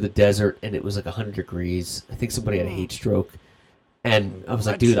drove to the desert, and it was like 100 degrees. I think somebody had a heat stroke, and I was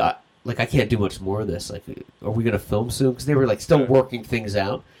like, "Dude, I can't do much more of this. Like, are we gonna film soon?" Because they were like still working things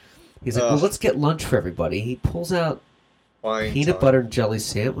out. He's like, "Well, let's get lunch for everybody." He pulls out peanut butter and jelly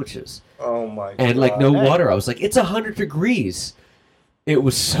sandwiches, Oh my god. and like no water. I was like, "It's 100 degrees." It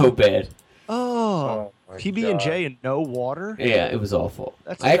was so bad. Oh. my PB&J and no water? Yeah, it was awful.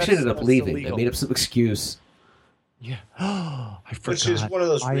 That's- I actually that's- ended up that's leaving. illegal. I made up some excuse. Yeah. I forgot. Which is one of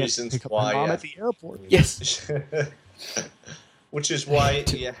those I had to reasons pick up why. my mom at the airport. Yes. Which is why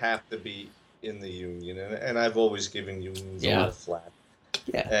you have to be in the union, and I've always given unions a little flat.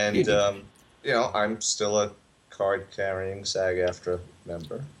 Yeah. And you know, I'm still a card-carrying SAG-AFTRA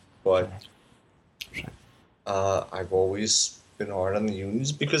member, but I've always been hard on the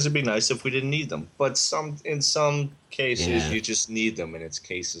unions because it'd be nice if we didn't need them. But in some cases, you just need them, and it's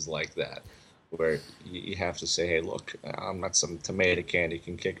cases like that. where you have to say, hey, look, I'm not some tomato can you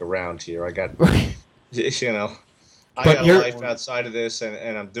can kick around here. I got, you know, I got a life outside of this,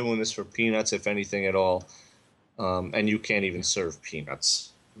 and I'm doing this for peanuts, if anything at all. And you can't even serve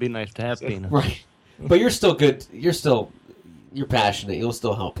peanuts. Be nice to have peanuts. Right. But you're still good. You're passionate. You'll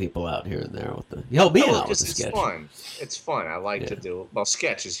still help people out here and there with the. You help me out with the sketch. It's fun. It's fun. I like to do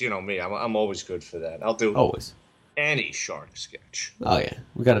sketches. You know me. I'm always good for that. I'll do always any shark sketch. Oh yeah,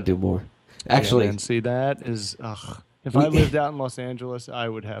 we got to do more. Actually, and see that is. If I lived out in Los Angeles, I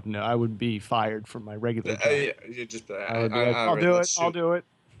would be fired from my regular job. I'll do it. I'll do it.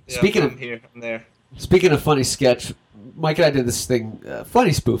 Yeah, speaking of here, I'm there. Speaking of funny sketch, Mike and I did this thing,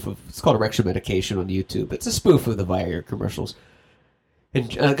 funny spoof of, it's called Erection Medication on YouTube. It's a spoof of the Viagra commercials.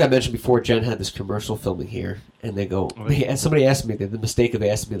 And like I mentioned before, Jen had this commercial filming here, and they go, somebody asked me, the mistake of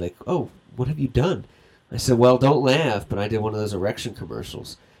asking me, like, oh, what have you done? I said, well, don't laugh, but I did one of those erection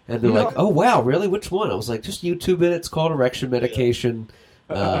commercials. And they're like, oh, wow, really? Which one? I was like, just YouTube it. It's called Erection Medication.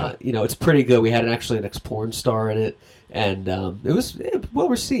 It's pretty good. We had actually an ex-porn star in it. And it was well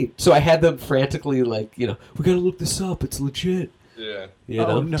received. So I had them frantically, like, we got to look this up. It's legit. Yeah.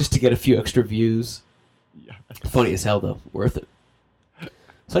 Just to get a few extra views. Yeah. Funny as hell, though. Worth it.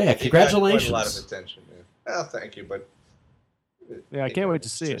 So, yeah, congratulations. It got quite a lot of attention. Yeah. Well, thank you, but... I can't wait to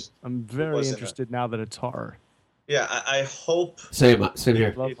see it. I'm very interested now that it's horror. Yeah, I hope... Same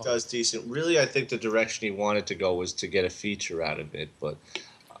here. It does decent. Really, I think the direction he wanted to go was to get a feature out of it, but...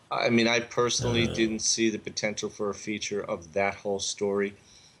 I mean, I personally didn't see the potential for a feature of that whole story.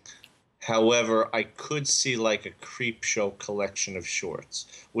 However, I could see like a creep show collection of shorts,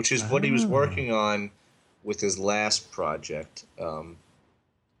 which is what he was working on with his last project.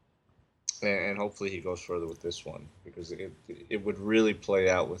 And hopefully he goes further with this one, because it would really play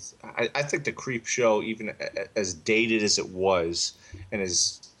out with... I think the creep show, even as dated as it was and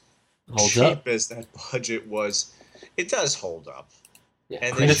as cheap as that budget was, it does hold up. Yeah,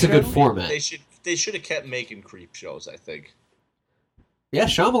 and it's a good format. They should have kept making creep shows, I think. Yeah,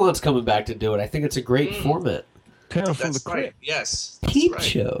 Shyamalan's coming back to do it. I think it's a great format. Tales from the Crypt. Yes. Peep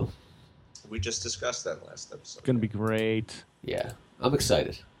show. We just discussed that last episode. It's going to be great. Yeah, I'm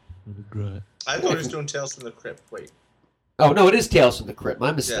excited. It'll be great. I thought he was doing Tales from the Crypt. Wait. Oh, no, it is Tales from the Crypt.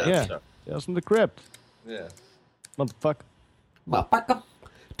 My mistake. Yeah. Tales from the Crypt. Yeah. Motherfucker.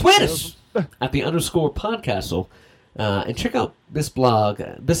 Tweet us at the _podcastle. And check out this blog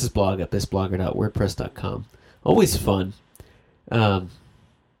at thisblogger.wordpress.com. Always fun. I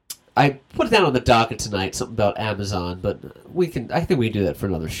put it down on the docket tonight, something about Amazon, but I think we can do that for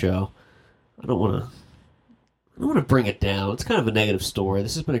another show. I don't want to bring it down. It's kind of a negative story.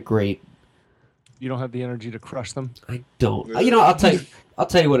 This has been a great... You don't have the energy to crush them? I don't. I'll tell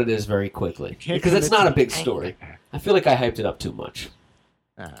you what it is very quickly, because it's not a big story. I feel like I hyped it up too much.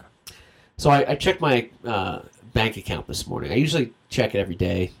 So I checked my bank account this morning. I usually check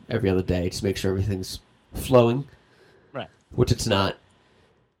it every other day, just make sure everything's flowing, right? Which it's not.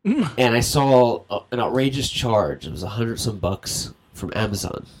 And I saw an outrageous charge. It was $100-some from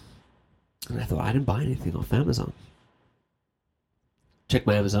Amazon, and I thought, I didn't buy anything off Amazon. Check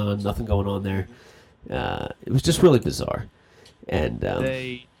my Amazon, nothing going on there. It was just really bizarre. And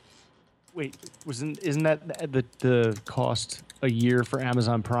isn't that the cost a year for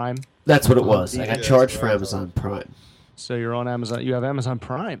Amazon Prime? That's what it was. I got charged for Amazon Prime. So you're on Amazon. You have Amazon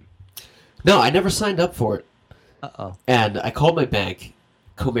Prime. No, I never signed up for it. Uh-oh. And I called my bank,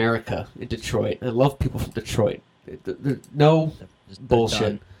 Comerica in Detroit. I love people from Detroit. No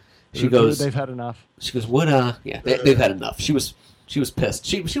bullshit. She goes, they've had enough. She goes, what? Yeah, they've had enough. She was pissed.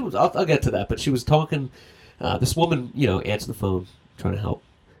 She was. I'll get to that. But she was talking. This woman, answered the phone, trying to help.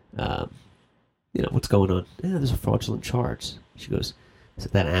 What's going on? Yeah, there's a fraudulent charge. She goes, is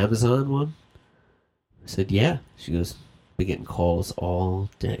it that Amazon one? I said, yeah. She goes, been getting calls all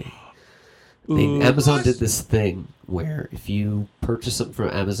day. Amazon did this thing where if you purchase something from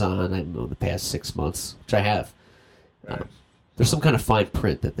Amazon, I don't know, the past 6 months, which I have, there's some kind of fine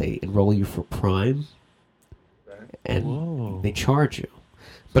print that they enroll you for Prime, and they charge you.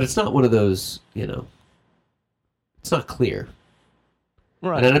 But it's not one of those, it's not clear.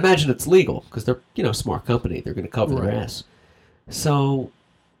 Right. And I imagine it's legal because they're, a smart company. They're going to cover their ass. So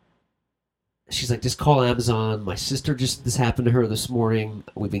she's like, just call Amazon. My sister this happened to her this morning.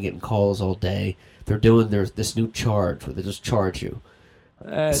 We've been getting calls all day. They're doing this new charge where they just charge you.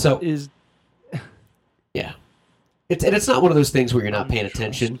 Yeah. It's not one of those things where you're not paying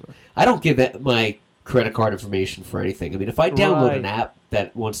attention. I don't give my credit card information for anything. I mean, if I download an app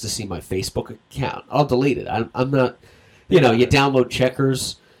that wants to see my Facebook account, I'll delete it. I'm not... you download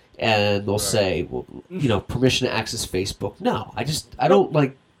checkers, and they'll say, well, permission to access Facebook. No, I don't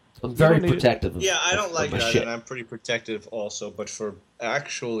I'm very protective. Yeah, I don't like that, shit. and I'm pretty protective also. But for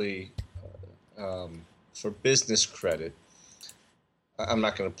actually, for business credit, I'm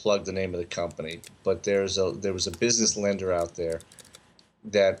not going to plug the name of the company, but there was a business lender out there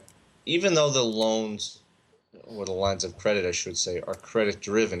that, even though the loans or the lines of credit, I should say, are credit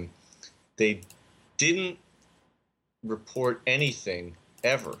driven, they didn't report anything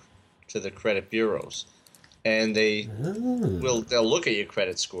ever to the credit bureaus, and they'll look at your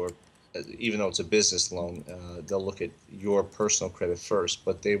credit score, even though it's a business loan. They'll look at your personal credit first,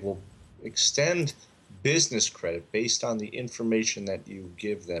 but they will extend business credit based on the information that you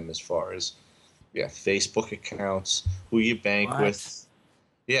give them, as far as Facebook accounts, who you bank with.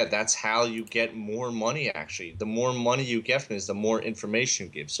 Yeah, that's how you get more money. Actually, the more money you get from is the more information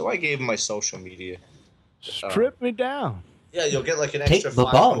you give. So I gave him my social media. Strip me down. Yeah, you'll get like an extra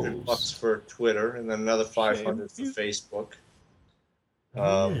 $500 for Twitter, and then another $500 for Facebook.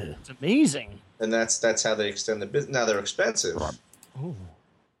 It's amazing. And that's how they extend the business. Now they're expensive,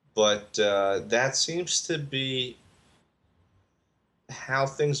 but that seems to be how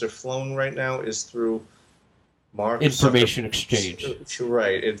things are flown right now. Is through information exchange.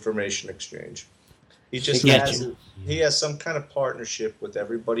 Right, information exchange. He just he has some kind of partnership with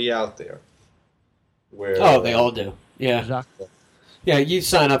everybody out there. Where they all do. Yeah. Exactly. Yeah, you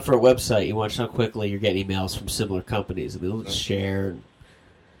sign up for a website, you watch how quickly you're getting emails from similar companies, and they'll just share.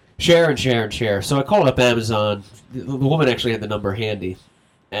 So I called up Amazon. The woman actually had the number handy,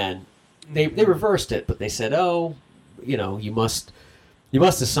 and they reversed it, but they said, you must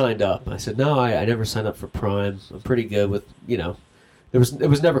have signed up. I said, no, I never signed up for Prime. I'm pretty good with, it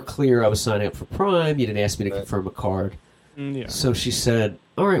was never clear I was signing up for Prime. You didn't ask me to confirm a card. Yeah. So she said,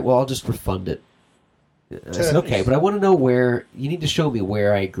 all right, well, I'll just refund it. I said, okay, but I want to know you need to show me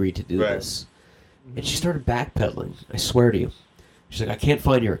where I agreed to do this. And she started backpedaling. I swear to you. She's like, I can't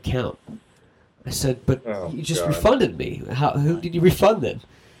find your account. I said, but you just refunded me. Who did you refund then?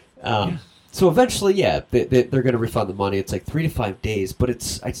 So eventually, they're going to refund the money. It's like 3 to 5 days, but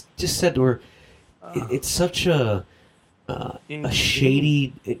I just said to her, it's such a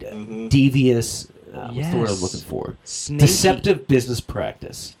shady, devious, what's the word I'm looking for? Snaky. Deceptive business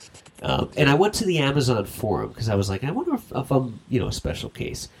practice. And I went to the Amazon forum because I was like, I wonder if I'm, a special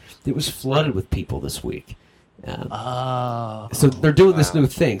case. It was flooded with people this week. So they're doing this new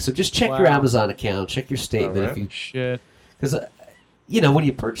thing. So just check your Amazon account, check your statement. Because when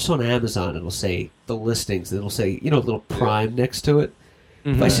you purchase on Amazon, it'll say the listings. It'll say a little Prime next to it.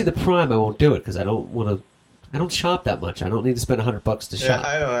 Mm-hmm. If I see the Prime, I won't do it because I don't shop that much. I don't need to spend $100 to shop.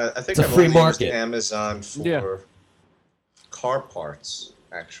 I don't know. I think it's a free market. Used Amazon for car parts.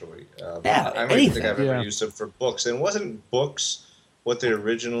 Actually, I don't even think I've ever used it for books. And wasn't books what they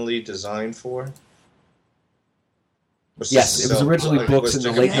originally designed for? Yes, it was originally books in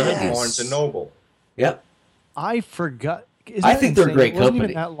the late 90s. Barnes and Noble. Yep. I forgot. I think they're a great company. It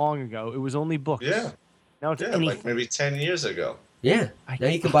wasn't even that long ago. It was only books. Yeah. Now it's anything. Like maybe 10 years ago. Yeah. Now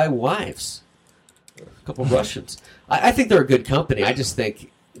you can buy wives. A couple of Russians. I think they're a good company. I just think,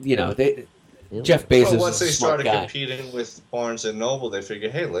 Jeff Bezos once they is a smart started guy. competing with Barnes and Noble, they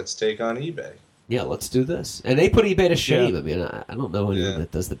figured, hey, let's take on eBay. Yeah, let's do this. And they put eBay to shame. I mean, I don't know anyone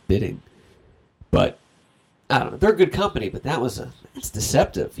that does the bidding. But, I don't know. They're a good company, but it's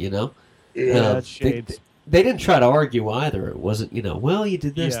deceptive, Yeah, that's shades. They didn't try to argue either. It wasn't, you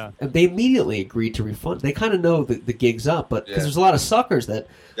did this. Yeah. They immediately agreed to refund. They kind of know the gig's up, but because there's a lot of suckers that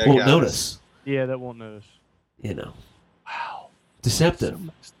won't notice. Yeah, that won't notice. Wow. Deceptive.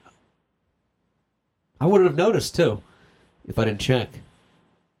 I wouldn't have noticed, too, if I didn't check.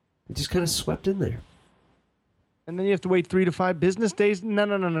 It just kind of swept in there. And then you have to wait 3 to 5 business days? No.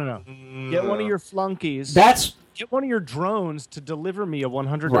 Get one of your flunkies. Get one of your drones to deliver me a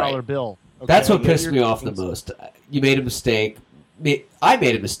 $100 bill. Okay? That's what pissed me off the most. You made a mistake. I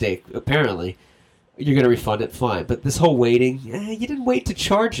made a mistake, apparently. You're going to refund it, fine. But this whole waiting, you didn't wait to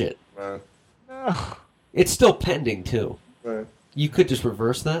charge it. It's still pending, too. Right. You could just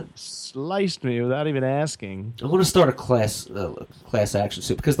reverse that. Sliced me without even asking. I want to start a class action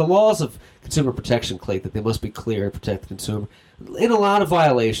suit because the laws of consumer protection claim that they must be clear and protect the consumer. In a lot of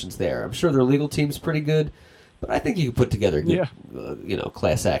violations there. I'm sure their legal team's pretty good, but I think you could put together a good,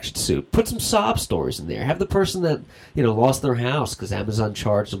 class action suit. Put some sob stories in there. Have the person that lost their house because Amazon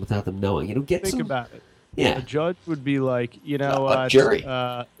charged them without them knowing. Think about it. Yeah, the judge would be like, a jury,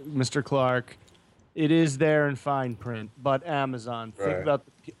 Mr. Clark. It is there in fine print, but Amazon. Think about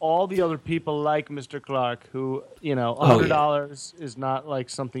all the other people like Mr. Clark who, $100 is not like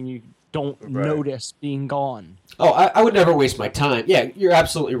something you don't notice being gone. Oh, I would never waste my time. Yeah, you're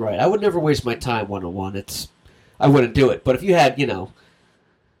absolutely right. I would never waste my time one-on-one. I wouldn't do it. But if you had,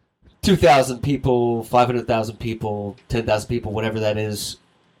 2,000 people, 500,000 people, 10,000 people, whatever that is,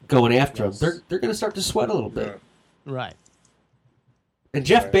 going after him, they're going to start to sweat a little bit. Right. And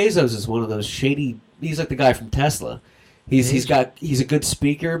Jeff Bezos is one of those shady. He's like the guy from Tesla. He's a good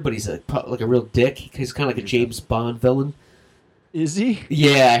speaker, but he's like a real dick. He's kind of like a James Bond villain. Is he?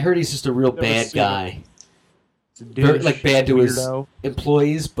 Yeah, I heard he's just a real bad guy. Very, like bad to his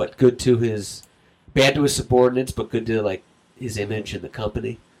employees, but good to his subordinates, but good to like his image in the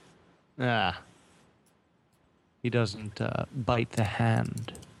company. He doesn't bite the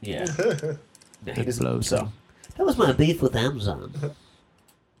hand. Yeah. He blows so. That was my beef with Amazon.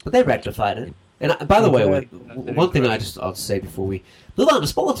 But they rectified it. And by the way, one thing I'll say before we move on to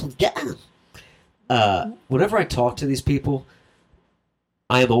sports with Dan. Whenever I talk to these people,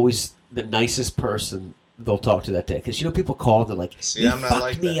 I am always the nicest person they'll talk to that day. Because people call, they're like, See, you I'm not fucked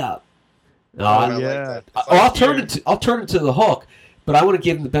like me that. up. No, I'm not like that. I'll turn into the Hulk. But I want to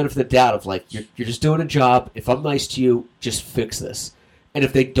give them the benefit of the doubt of like, you're just doing a job. If I'm nice to you, just fix this. And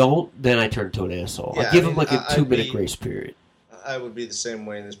if they don't, then I turn into an asshole. Yeah, I give them like a 2-minute be- grace period. I would be the same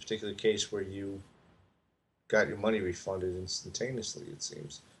way in this particular case where you got your money refunded instantaneously, it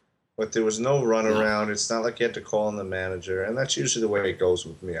seems. But there was no runaround. It's not like you had to call on the manager. And that's usually the way it goes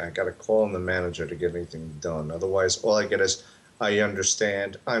with me. I got to call on the manager to get anything done. Otherwise, all I get is, I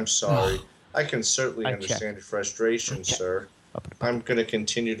understand. I'm sorry. I can certainly understand your frustration, sir. I'm going to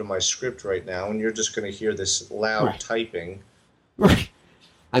continue to my script right now, and you're just going to hear this loud typing. Right.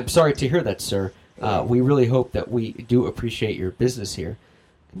 I'm sorry to hear that, sir. We really hope that we do appreciate your business here.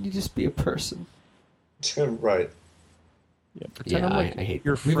 Can you just be a person? Right. Yeah, pretend I'm like I hate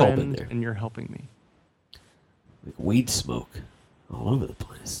your that. We've all been friend there. and you're helping me. Like weed smoke all over the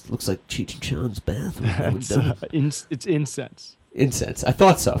place. Looks like Cheech and Chong's bathroom. It's incense. Incense. I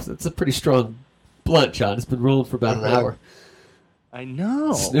thought so. That's a pretty strong blunt, John. It's been rolling for about an hour. I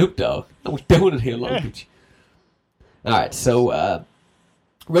know. Snoop Dogg. How we doing in here, Long Beach? All right, so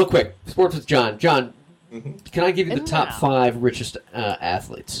real quick, sports with John. John, can I give you the top 5 richest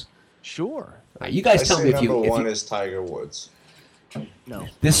athletes? Sure. All right, you guys tell me if you. Number one is Tiger Woods. No.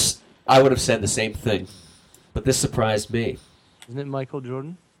 This, I would have said the same thing, but this surprised me. Isn't it Michael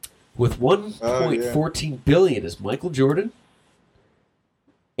Jordan? With 1.14 billion is Michael Jordan.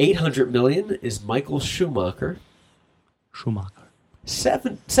 800 million is Michael Schumacher.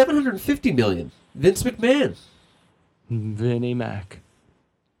 750 million, Vince McMahon. Vinnie Mac.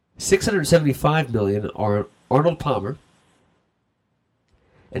 675 million are Arnold Palmer.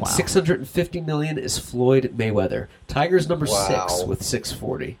 And 650 million is Floyd Mayweather. Tiger's number 6 with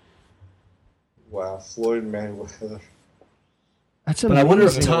 640. Wow, Floyd Mayweather. That's amazing. But I wonder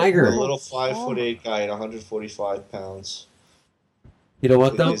if Tiger... A little 5'8" guy at 145 pounds. You know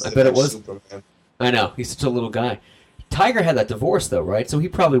what, though? I bet it was... Superman. I know, he's such a little guy. Tiger had that divorce, though, right? So he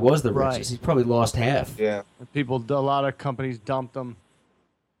probably was the richest. He probably lost half. Yeah. A lot of companies dumped him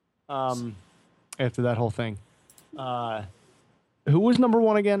after that whole thing. Who was number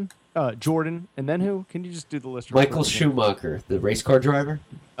 1 again? Jordan. And then who? Can you just do the list? Michael Schumacher, the race car driver.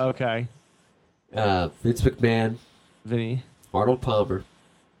 Okay. Vince McMahon. Vinny. Arnold Palmer.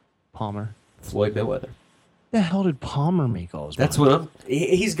 Floyd Mayweather. The hell did Palmer make all his money? That's what I'm...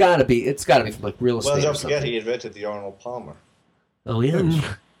 He's got to be... It's got to be from, like, real estate Well, don't or something. forget he invented the Arnold Palmer. Oh, yeah. And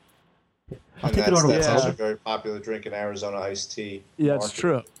that's a very popular drink in Arizona, iced tea. Yeah, it's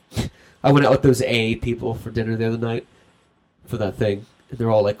true. I went out with those AA people for dinner the other night for that thing. And they're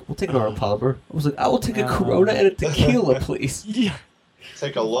all like, we'll take an Arnold Palmer. I was like, I will take a Corona and a tequila, please. Yeah.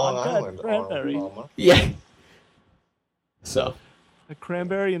 Take a Long Island cranberry. Arnold Palmer. Yeah. So. A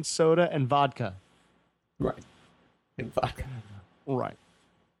cranberry and soda and vodka. Right. And vodka. Right.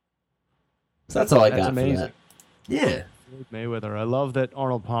 So that's all I got amazing. for that. Yeah. Floyd Mayweather. I love that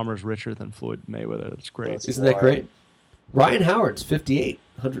Arnold Palmer's richer than Floyd Mayweather. That's great. Isn't that great? Ryan Howard's 58,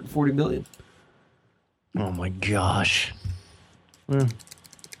 140 million. Oh my gosh.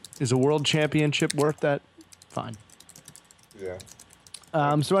 Is a world championship worth that? Fine. Yeah.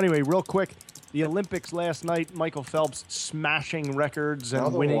 So anyway, real quick, the Olympics last night, Michael Phelps smashing records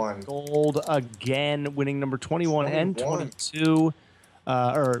and winning gold again, winning number 21 and 22.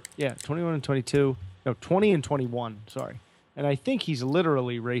 21 and 22. No, 20 and 21, sorry. And I think he's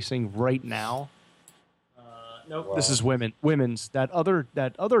literally racing right now. Nope, this is women's. That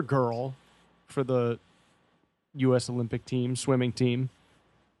other girl for the U.S. Olympic team, swimming team.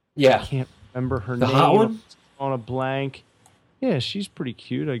 Yeah. I can't remember her name. The hot one? On a blank. Yeah, she's pretty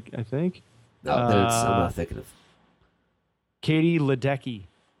cute, I think. No, I'm not thinking of. Katie Ledecky.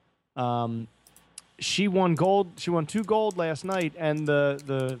 She won gold. She won 2 gold last night, and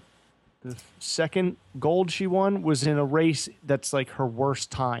the The second gold she won was in a race that's like her worst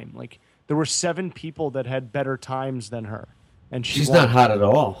time. Like there were 7 people that had better times than her, and she's not hot at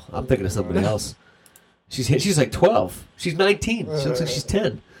all. I'm thinking of somebody else. She's like 12. She's 19. She looks like she's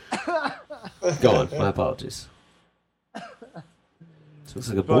 10. Go on. My apologies. She looks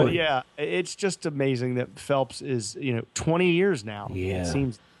like a boy. But yeah, it's just amazing that Phelps is 20 years now. Yeah, it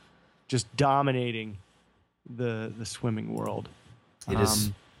seems just dominating the swimming world. It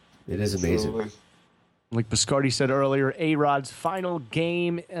is. It is amazing. Truly. Like Biscardi said earlier, A-Rod's final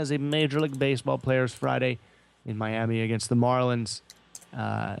game as a Major League Baseball player is Friday in Miami against the Marlins.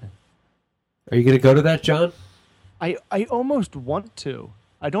 Are you going to go to that, John? I almost want to.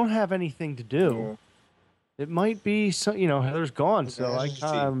 I don't have anything to do. Yeah. It might be Heather's gone, so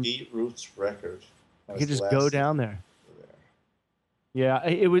I beat Ruth's record. I could just go down there. Yeah,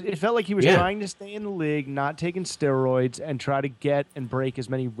 it felt like he was trying to stay in the league, not taking steroids, and try to get and break as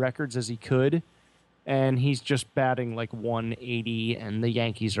many records as he could. And he's just batting like 180, and the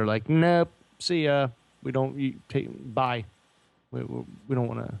Yankees are like, nope, see ya. We don't bye. We don't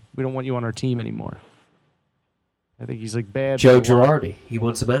want you on our team anymore. I think he's like bad. Joe Girardi, he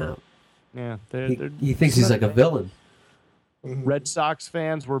wants him out. Yeah, he thinks he's like a villain. Red Sox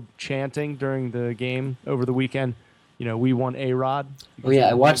fans were chanting during the game over the weekend. We want A-Rod. Oh, yeah,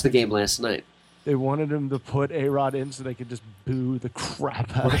 I watched the game last night. They wanted him to put A-Rod in so they could just boo the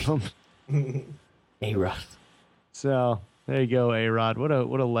crap out of him. A-Rod. So, there you go, A-Rod. What a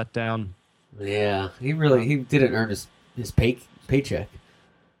letdown. Yeah, he didn't earn his paycheck.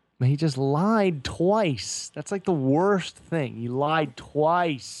 He just lied twice. That's like the worst thing. He lied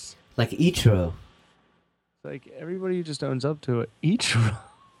twice. Like Ichiro. It's like everybody just owns up to it. Ichiro.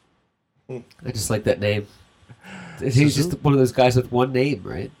 I just like that name. He's just one of those guys with one name,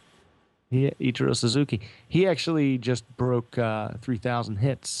 right? Yeah, Ichiro Suzuki. He actually just broke 3,000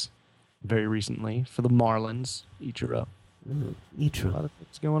 hits very recently for the Marlins. Ichiro. Ichiro. A lot of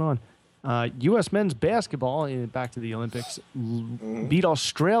things going on. U.S. men's basketball, back to the Olympics, beat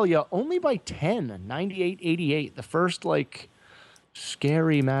Australia only by 10, 98-88. The first,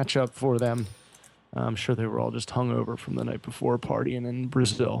 scary matchup for them. I'm sure they were all just hungover from the night before partying in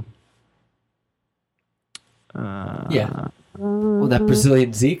Brazil. Yeah. Well, that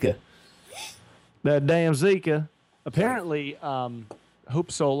Brazilian Zika. That damn Zika. Apparently,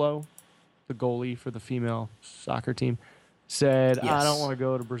 Hope Solo, the goalie for the female soccer team, said, yes. I don't want to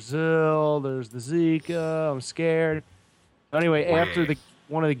go to Brazil. There's the Zika. I'm scared. Anyway, after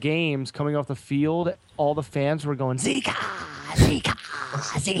one of the games coming off the field, all the fans were going, Zika, Zika,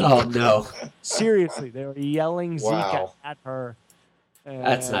 Zika. Oh, no. Seriously, they were yelling Zika at her.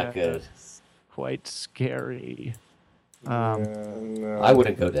 That's not good. Quite scary. No. I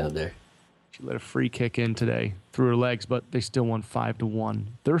wouldn't go down there. She let a free kick in today through her legs, but they still won 5-1.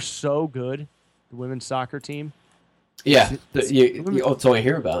 They're so good, the women's soccer team. Yeah, it's all I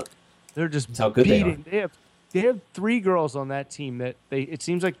hear about. They're just that's how good beating. they are. They have 3 girls on that team that it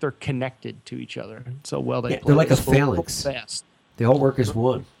seems like they're connected to each other. So well they play. They're like a phalanx. Fast. They all work as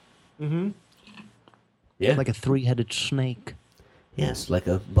one. Mm-hmm. Yeah. Like a 3-headed snake. Yes, like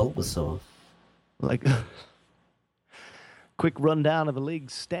a Bulbasaur. Like quick rundown of the league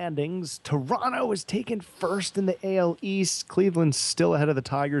standings. Toronto is taken first in the AL East. Cleveland's still ahead of the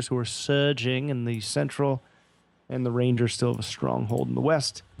Tigers, who are surging in the Central, and the Rangers still have a stronghold in the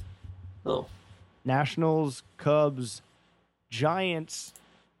West. Oh. Nationals, Cubs, Giants,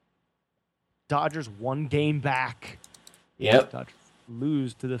 Dodgers 1 game back. Yep. Dodgers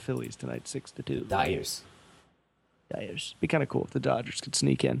lose to the Phillies tonight, 6-2. Dyers. Be kind of cool if the Dodgers could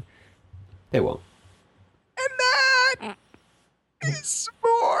sneak in. They won't. And that is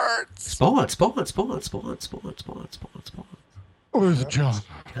sports. Sports. Where's John?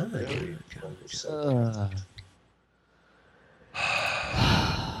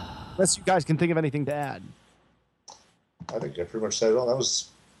 Unless you guys can think of anything to add. I think I pretty much said it all. That was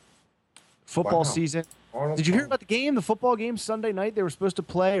football season. Did you hear about the game? The football game Sunday night they were supposed to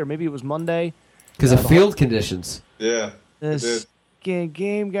play, or maybe it was Monday. Because of field conditions. Yeah. This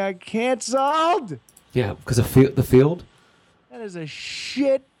game got canceled. Yeah, because of the field. That is a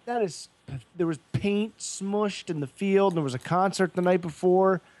shit. There was paint smushed in the field. And there was a concert the night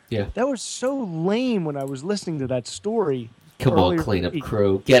before. Yeah. That was so lame when I was listening to that story. Come on, cleanup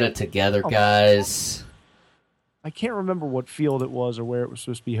crew. Get it together, guys. I can't remember what field it was or where it was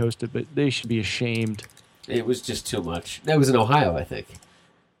supposed to be hosted, but they should be ashamed. It was just too much. That was in Ohio, I think.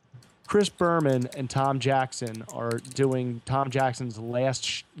 Chris Berman and Tom Jackson are doing Tom Jackson's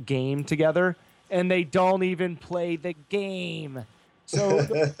last game together, and they don't even play the game. So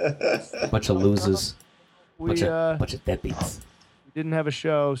bunch of losers. Bunch of deadbeats. We didn't have a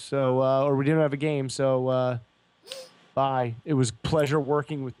show, so or we didn't have a game, so bye. It was a pleasure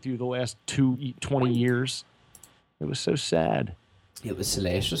working with you the last 20 years. It was so sad. It was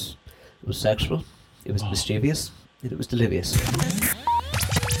salacious. It was sexual. It was mischievous. And it was delirious.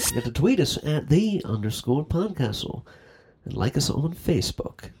 You got to tweet us at _Podcastle and like us on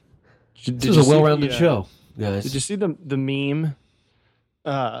Facebook. This was a well-rounded show, guys. Did you see the meme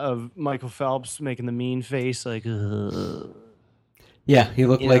of Michael Phelps making the mean face? Like, yeah, he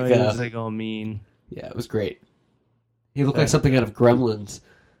looked like... he was like all mean. Yeah, it was great. He looked like something out of Gremlins.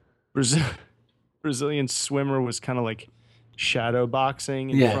 Brazilian swimmer was kind of like shadow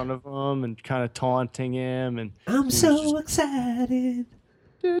boxing in front of him and kind of taunting him. And I'm so excited.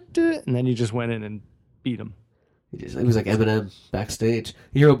 And then he just went in and beat him. It was like Eminem backstage.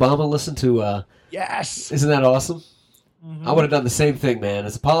 You hear Obama listen to... Yes! Isn't that awesome? Mm-hmm. I would have done the same thing, man.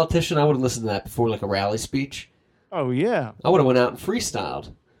 As a politician, I would have listened to that before like a rally speech. Oh, yeah. I would have went out and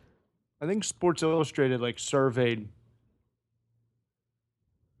freestyled. I think Sports Illustrated surveyed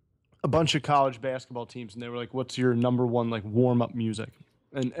a bunch of college basketball teams, and they were like, what's your number one warm-up music?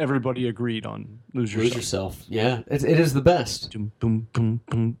 And everybody agreed on Lose Yourself. Lose Yourself. Yeah, it is the best. Boom, boom, boom,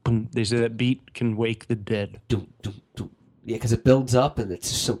 boom, boom. They say that beat can wake the dead. Doom, doom, doom. Yeah, because it builds up and it's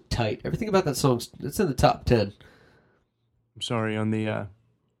just so tight. Everything about that song, it's in the top 10. I'm sorry, on the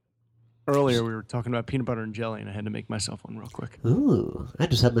earlier we were talking about peanut butter and jelly, and I had to make myself one real quick. Ooh, I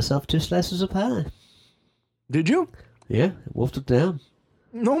just had myself 2 slices of pie. Did you? Yeah, I wolfed it down.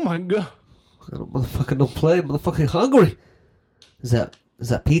 Oh my god. I don't play. I'm motherfucking hungry. Is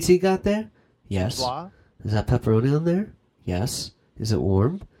that pizza you got there? Yes. Blah. Is that pepperoni on there? Yes. Is it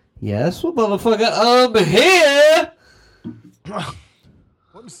warm? Yes. Well, motherfucker, I'm here!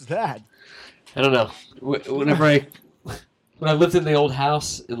 What is that? I don't know. When I lived in the old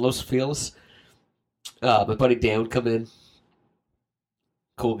house in Los Feliz, my buddy Dan would come in.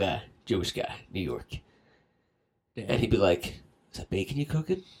 Cool guy, Jewish guy, New York. Dan. And he'd be like, is that bacon you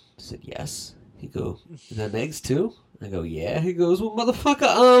cooking? I said, yes. He'd go, is that eggs too? I go, yeah. He goes, well, motherfucker,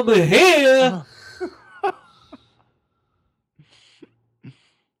 I'm here!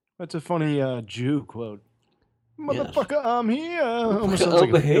 That's a funny Jew quote. Motherfucker, I'm here. Almost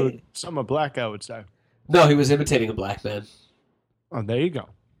sounds like something a black guy would say. No, he was imitating a black man. Oh, there you go.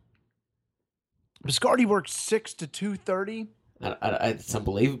 Biscardi worked 6 to 2:30. It's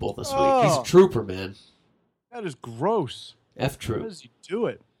unbelievable this week. He's a trooper, man. That is gross. F-troop. How does he do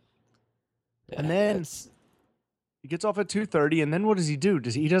it? And then he gets off at 2:30, and then what does he do?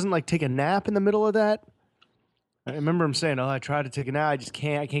 He doesn't take a nap in the middle of that? I remember him saying, I tried to take a nap, I just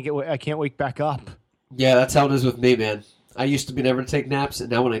can't. I can't wake back up. Yeah, that's how it is with me, man. I used to be never to take naps, and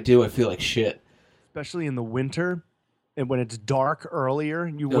now when I do, I feel like shit. Especially in the winter, and when it's dark earlier,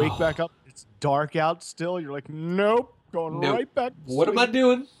 and you wake back up, it's dark out still, you're like, nope, going right back to What sleep. am I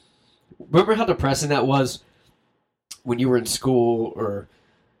doing? Remember how depressing that was when you were in school or,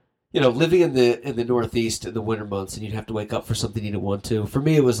 living in the Northeast in the winter months, and you'd have to wake up for something you didn't want to. For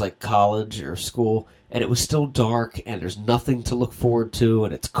me, it was like college or school, and it was still dark, and there's nothing to look forward to,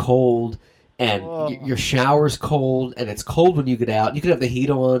 and it's cold, and your shower's cold, and it's cold when you get out. You could have the heat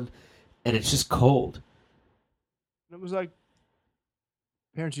on, and it's just cold. It was like,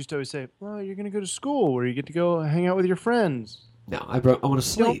 parents used to always say, well, you're going to go to school where you get to go hang out with your friends. No, I want to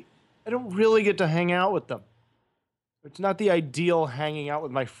sleep. I don't really get to hang out with them. It's not the ideal hanging out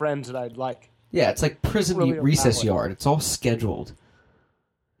with my friends that I'd like. Yeah, it's like prison recess yard. It's all scheduled.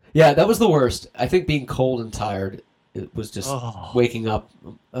 Yeah, that was the worst. I think being cold and tired, it was just waking up.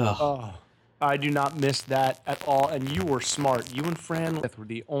 I do not miss that at all. And you were smart. You and Fran were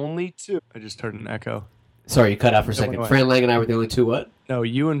the only two. I just heard an echo. Sorry, you cut out for a second. Fran Lang and I were the only two what? No,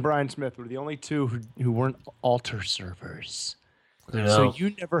 you and Brian Smith were the only two who weren't altar servers. I know. So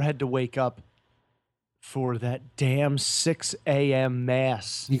you never had to wake up for that damn 6 a.m.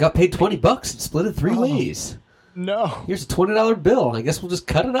 mass. You got paid $20 and split it 3 ways. No. Here's a $20 bill. I guess we'll just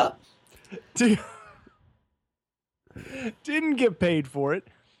cut it up. Didn't get paid for it.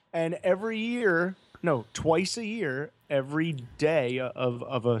 And twice a year, every day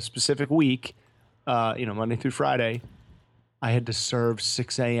of a specific week, Monday through Friday, I had to serve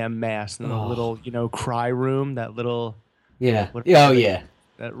 6 a.m. mass in the little, cry room, that little... Yeah.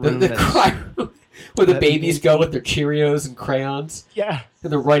 That room. The cry room where the babies go with their Cheerios and crayons. Yeah.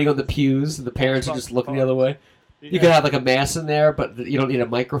 And they're writing on the pews, and the parents are just looking the other way. Yeah. You could have a mass in there, but you don't need a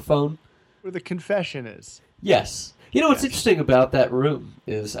microphone. Where the confession is. Yes. What's interesting about that room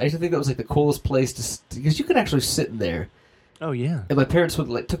is I used to think that was the coolest place because you could actually sit in there. Oh yeah. And my parents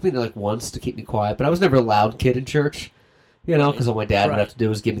took me there once to keep me quiet, but I was never a loud kid in church. Because all my dad would have to do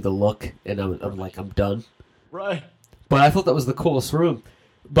was give me the look, and I'm done. Right. But I thought that was the coolest room.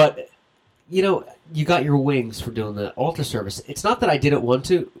 But, you know, you got your wings for doing the altar service. It's not that I didn't want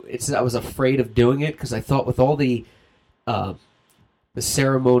to. It's that I was afraid of doing it because I thought with all the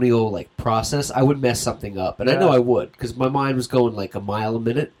ceremonial like process, I would mess something up. And I know I would because my mind was going like a mile a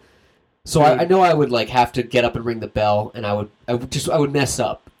minute. So I know I would like have to get up and ring the bell, and I would mess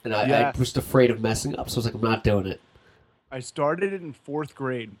up. And I was afraid of messing up, so I was like, I'm not doing it. I started it in 4th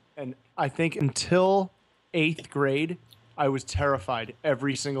grade, and I think until 8th grade, I was terrified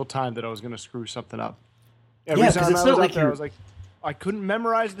every single time that I was going to screw something up. Every time I was up there, I was like, I couldn't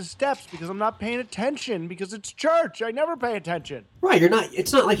memorize the steps because I'm not paying attention because it's church. I never pay attention. Right,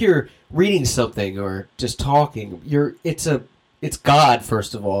 it's not like you're reading something or just talking. It's God,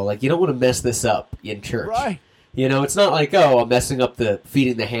 first of all. Like, you don't want to mess this up in church. Right. You know, it's not like, I'm messing up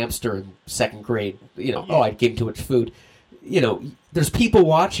feeding the hamster in 2nd grade. You know, I gave too much food. You know, there's people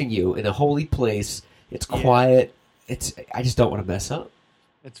watching you in a holy place. It's quiet. I just don't want to mess up.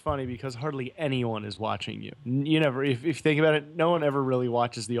 It's funny because hardly anyone is watching you. You never, if you think about it, no one ever really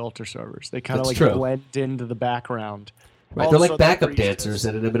watches the altar servers. They kind of blend into the background. Right, they're like backup dancers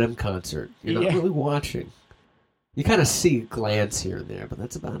at an Eminem concert. You're not really watching. You kind of see a glance here and there, but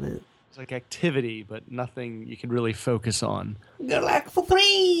that's about it. It's like activity, but nothing you can really focus on. Good luck for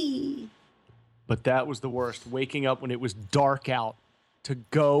 3! But that was the worst. Waking up when it was dark out to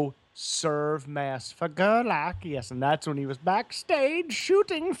go serve mass for Gerlach. Yes, and that's when he was backstage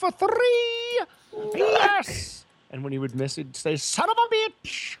shooting for 3. Yes! And when he would miss, he'd say, son of a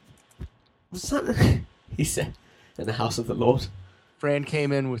bitch! He said, in the house of the Lord. Fran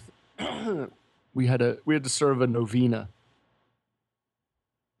came in with... we had to serve a novena.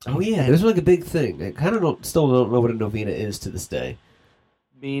 Oh yeah, it was like a big thing. I kind of still don't know what a novena is to this day.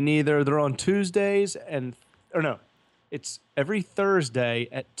 Me neither. They're on Tuesdays it's every Thursday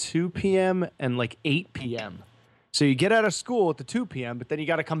at 2 p.m. and like 8 p.m. So you get out of school at the 2 p.m., but then you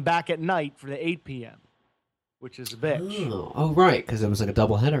got to come back at night for the 8 p.m., which is a bitch. Oh right, because it was like a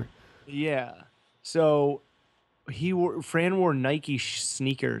doubleheader. Yeah. So Fran wore Nike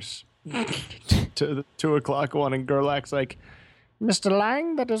sneakers to the 2 o'clock one, and Gerlach's like, Mr.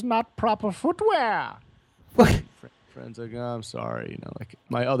 Lang, that is not proper footwear. What? Friend's like, oh, I'm sorry, like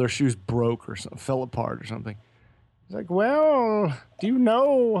my other shoes broke or something, fell apart or something. He's like, well, do you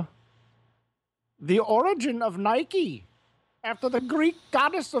know the origin of Nike? After the Greek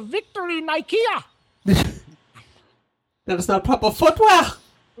goddess of victory, Nikea. That is not proper footwear.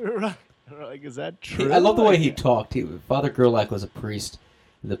 Like, is that true? I love the way he talked. Father Gerlach was a priest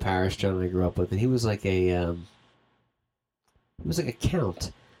in the parish John and I grew up with, and he was like a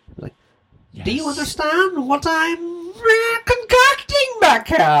count. Like, yes. Do you understand what I'm concocting back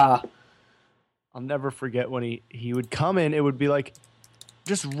here? I'll never forget when he would come in. It would be like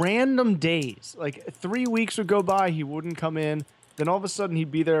just random days. Like 3 weeks would go by, he wouldn't come in. Then all of a sudden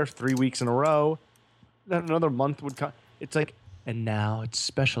he'd be there 3 weeks in a row. Then another month would come. It's like, and now it's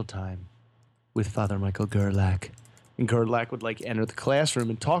special time with Father Michael Gerlach. And Gerlach would like enter the classroom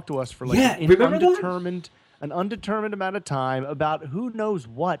and talk to us for like an undetermined amount of time about who knows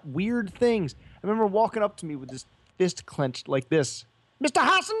what weird things. I remember walking up to me with this fist clenched like this. Mr.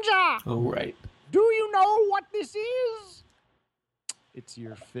 Hassinger! Oh, right. Do you know what this is? It's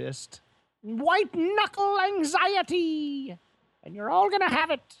your fist. White knuckle anxiety. And you're all going to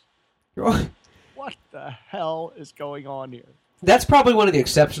have it. What the hell is going on here? That's probably one of the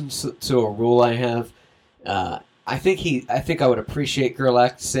exceptions to a rule I have. I think I would appreciate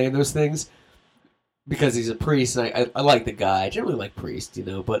Gerlach saying those things because he's a priest, and I like the guy. I generally like priests,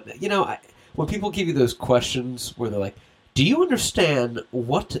 But, when people give you those questions where they're like, do you understand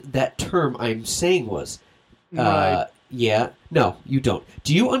what that term I'm saying was? Right. Yeah. No, you don't.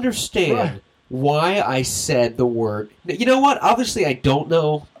 Do you understand why I said the word? You know what? Obviously, I don't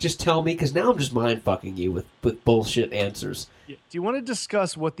know. Just tell me, because now I'm just mind-fucking you with bullshit answers. Do you want to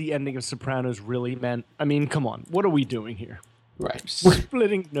discuss what the ending of Sopranos really meant? I mean, come on. What are we doing here? Right.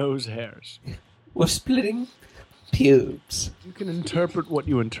 Splitting nose hairs. We're splitting pubes. You can interpret what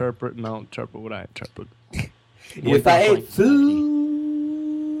you interpret, and I'll interpret what I interpret. If I ate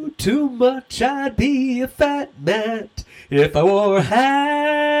food too much, I'd be a fat mat. If I wore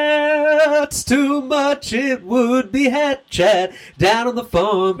hats too much, it would be hat chat. Down on the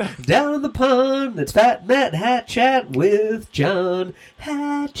farm, down on the pond, it's Fat Matt Hat Chat with John.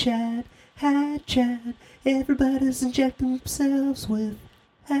 Hat chat, hat chat. Everybody's injecting themselves with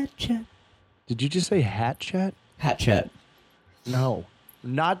hat chat. Did you just say hat chat? Hat chat. No.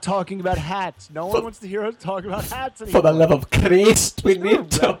 Not talking about hats. No one wants to hear us talk about hats anymore. For the love of Christ, we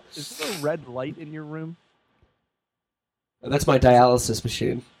need to. Is there a red light in your room? That's my dialysis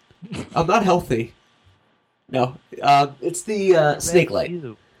machine. I'm not healthy. No, it's the snake light.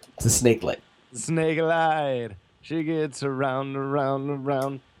 It's the snake light. Snake light. She gets around.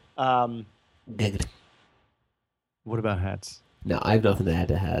 What about hats? No, I have nothing to add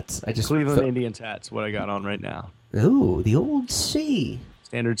to hats. I just Cleveland Indians hats. What I got on right now. Oh, the old C.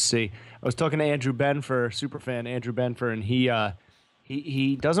 Standard C. I was talking to Andrew Benfer, superfan Andrew Benfer, and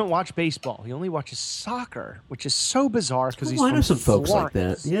he doesn't watch baseball. He only watches soccer, which is so bizarre because he's from know some folks Florence.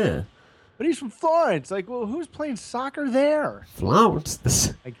 like that. Yeah. But he's from Florence. Like, well, who's playing soccer there?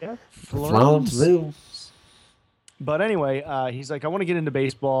 Florence. I guess. Florenceville. But anyway, he's like, I want to get into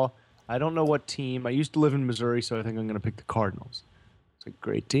baseball. I don't know what team. I used to live in Missouri, so I think I'm going to pick the Cardinals. It's a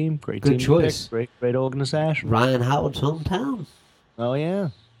great team. Great Good team choice. To pick. Great organization. Ryan Howard's hometown. Oh, yeah.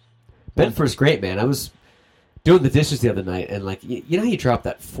 Benfer's great, man. I was doing the dishes the other night, and, like, you know how you drop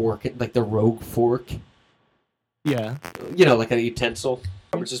that fork, like the Rogue fork? Yeah. You know, like a utensil,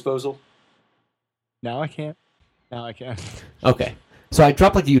 garbage disposal? Now I can't. Okay. So I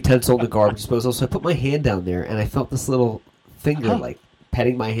dropped, like, the utensil in the garbage disposal, so I put my hand down there, and I felt this little finger, like,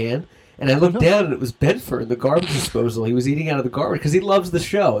 petting my hand. And I looked down, and it was Benfer in the garbage disposal. He was eating out of the garbage because he loves the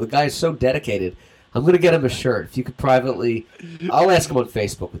show. The guy is so dedicated. I'm going to get him a shirt. If you could privately... I'll ask him on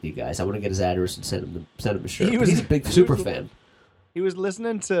Facebook with you guys. I want to get his address and send him a shirt. He's a big super fan. He was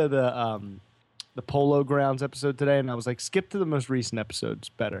listening to the Polo Grounds episode today, and I was like, skip to the most recent episodes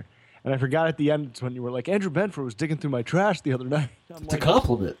better. And I forgot at the end, it's when you were like, Andrew Benfer was digging through my trash the other night. It's a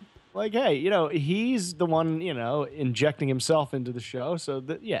compliment. Like, hey, he's the one, injecting himself into the show. So,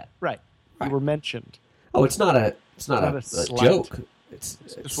 yeah, right. You were mentioned. Oh, it's not a joke. It's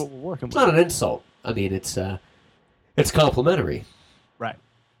just what we're working with. It's not an insult. I mean, it's complimentary. Right.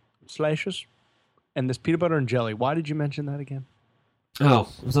 Slashes. And this peanut butter and jelly. Why did you mention that again?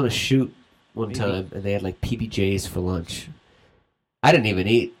 Oh, I was on a shoot one time, and they had, like, PBJs for lunch. I didn't even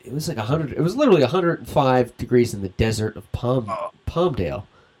eat. It was like 100. It was literally 105 degrees in the desert of Palmdale.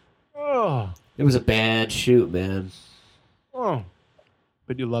 Oh. It was a bad shoot, man. Oh.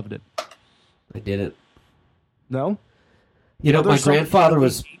 But you loved it. I didn't. No? You know, my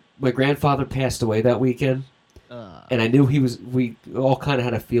grandfather passed away that weekend. And I knew we all kind of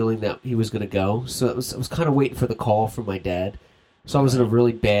had a feeling that he was going to go. So I was kind of waiting for the call from my dad. So I was in a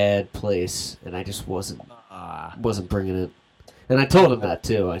really bad place, and I just wasn't bringing it. And I told him that,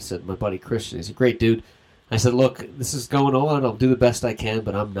 too. I said, my buddy Christian, he's a great dude. I said, look, this is going on. I'll do the best I can,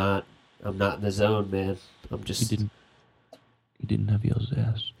 but I'm not in the zone, man. I'm just... You didn't have your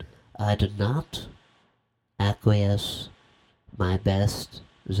zest. I did not acquiesce my best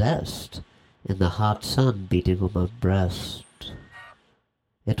zest in the hot sun beating on my breast.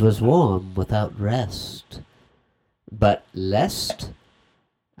 It was warm without rest, but lest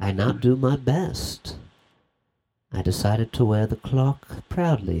I not do my best, I decided to wear the clock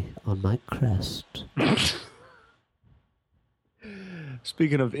proudly on my crest.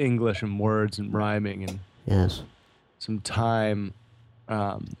 Speaking of English and words and rhyming and yes, some time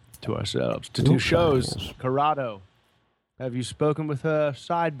to ourselves to do shows. Yes. Corrado, have you spoken with her?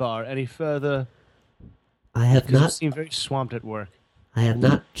 Sidebar, any further? I have not. You seem very swamped at work. I have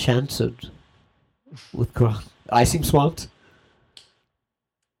not chanced with Corrado. I seem swamped?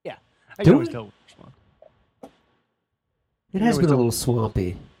 Yeah, I can always tell when you're swamped. It has been a little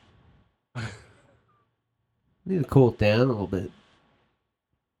swampy. I need to cool it down a little bit.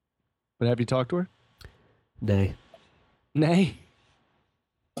 But have you talked to her? Nay. Nay?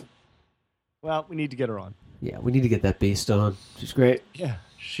 Well, we need to get her on. Yeah, we need to get that beast on. She's great. Yeah,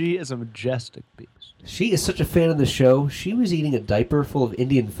 she is a majestic beast. She is such a fan of the show. She was eating a diaper full of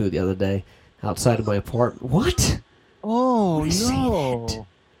Indian food the other day outside of my apartment. What? Oh, no.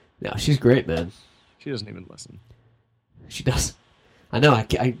 No, she's great, man. She doesn't even listen. She does. I know.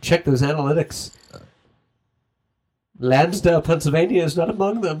 I checked those analytics. Lansdale, Pennsylvania is not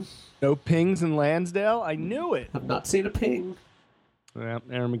among them. No pings in Lansdale? I knew it. I've not seen a ping. Well,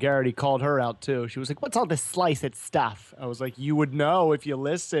 Aaron McGarity called her out, too. She was like, what's all this sliced stuff? I was like, you would know if you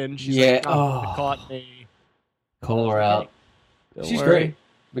listen. She's like, oh, it caught me. Call her out. She's great.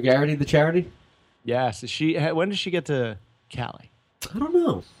 McGarity, the charity? Yes. When does she get to Cali? I don't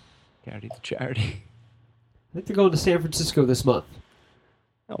know. McGarity, the charity. I think they're going to San Francisco this month.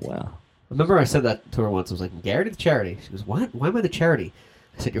 Oh, wow. I remember I said that to her once. I was like, McGarity, the charity. She goes, what? Why am I the charity?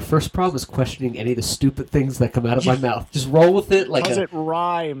 I said, your first problem is questioning any of the stupid things that come out of my mouth. Just roll with it like it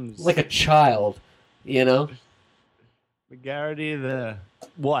rhymes. Like a child, you know? McGarity, the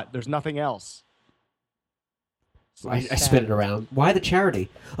what? There's nothing else. I spin it around. Why the charity?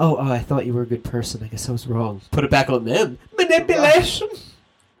 Oh, I thought you were a good person. I guess I was wrong. Put it back on them. Manipulation.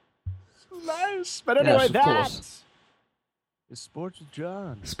 Nice. But anyway, It's Sports with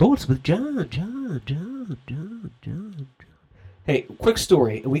John. Sports with John. Hey, quick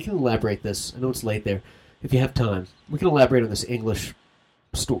story, and we can elaborate this. I know it's late there. If you have time, we can elaborate on this English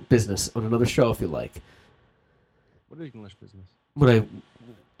business on another show if you like. What is English business? When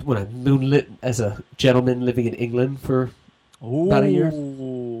I moonlit as a gentleman living in England for about a year.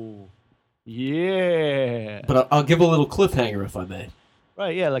 Yeah. But I'll give a little cliffhanger if I may.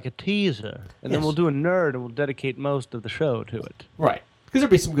 Right, yeah, like a teaser. And then we'll do a nerd and we'll dedicate most of the show to it. Right. Because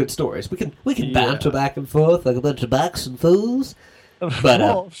there'll be some good stories. We can banter back and forth like a bunch of backs and fools.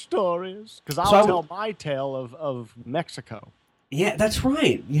 But stories. Because I'll tell my tale of Mexico. Yeah, that's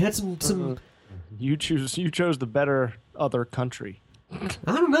right. You had some You chose the better other country.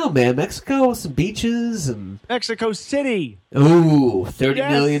 I don't know, man. Mexico, some beaches and Mexico City. Ooh, 30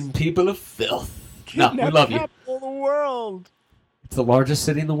 million people of filth. No, we love you. Capital of the world. It's the largest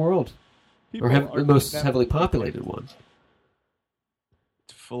city in the world, or the most heavily populated one.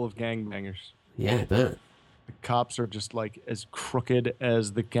 It's full of gangbangers. Yeah, I bet. The cops are just like as crooked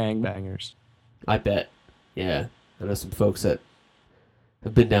as the gangbangers. I bet. Yeah, I know some folks that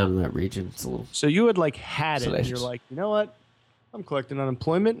have been down in that region. It's a little. So you had had it, and you're like, you know what? I'm collecting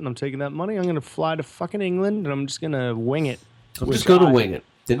unemployment, and I'm taking that money. I'm going to fly to fucking England, and I'm just going to wing it. I'm just going to wing it.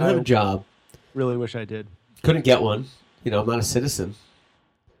 Didn't have a job. Really wish I did. Couldn't get one. I'm not a citizen.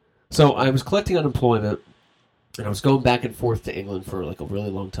 So I was collecting unemployment, and I was going back and forth to England for like a really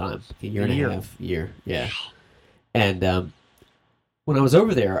long time, like a year and a half, yeah. And when I was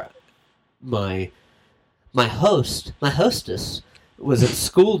over there, my hostess was at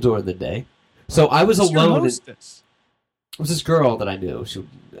school during the day, so I was alone. It was this girl that I knew.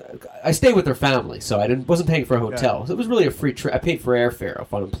 I stayed with her family, so I wasn't paying for a hotel. Yeah. So it was really a free trip. I paid for airfare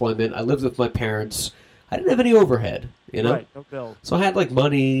off unemployment. I lived with my parents. I didn't have any overhead, Right, no bill. So I had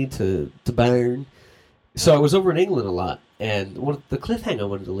money to burn. So I was over in England a lot, and the cliffhanger I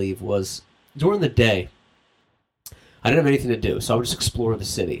wanted to leave was during the day. I didn't have anything to do, so I would just explore the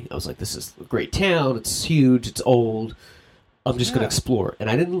city. I was like, "This is a great town. It's huge. It's old. I'm just going to explore." And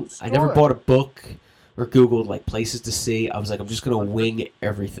I never bought a book or Googled places to see. I was like, I'm just going to wing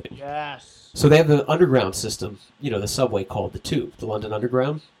everything. Yes. So they have the underground system, the subway called the Tube, the London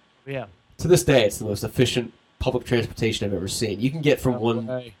Underground. Yeah. To this day, it's the most efficient public transportation I've ever seen. You can get from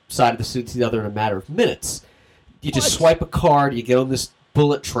one side of the city to the other in a matter of minutes. You just swipe a card, you get on this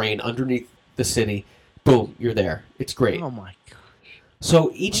bullet train underneath the city, boom, you're there. It's great. Oh my gosh.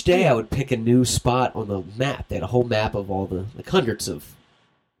 So each day I would pick a new spot on the map. They had a whole map of all the hundreds of,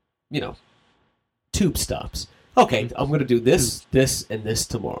 tube stops. Okay, I'm going to do this, and this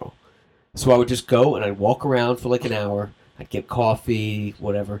tomorrow. So I would just go and I'd walk around for an hour. I'd get coffee,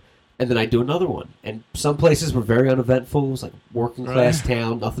 whatever, and then I'd do another one. And some places were very uneventful. It was like working class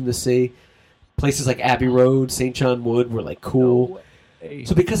town, nothing to see. Places like Abbey Road, St. John Wood were cool. No,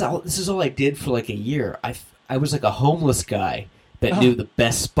 so because this is all I did for a year, I was like a homeless guy that knew the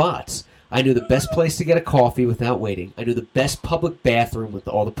best spots. I knew the best place to get a coffee without waiting. I knew the best public bathroom with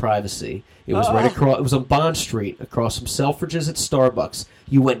all the privacy. It was right across. It was on Bond Street, across from Selfridges at Starbucks.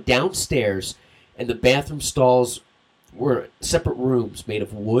 You went downstairs, and the bathroom stalls were separate rooms made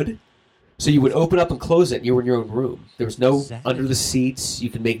of wood. So you would open up and close it, and you were in your own room. There was no under the seats. You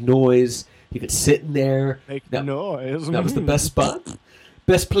could make noise. You could sit in there. Make noise. That was the best spot.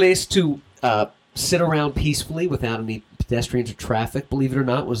 Best place to sit around peacefully without any pedestrians or traffic, believe it or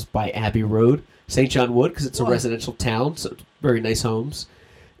not, was by Abbey Road, St. John Wood, because it's a residential town, so very nice homes.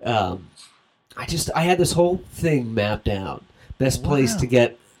 I had this whole thing mapped out. Best place to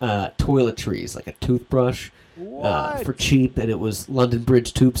get toiletries, like a toothbrush, for cheap, and it was London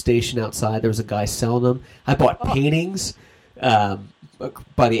Bridge Tube Station outside. There was a guy selling them. I bought paintings by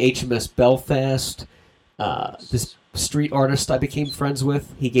the HMS Belfast. This street artist I became friends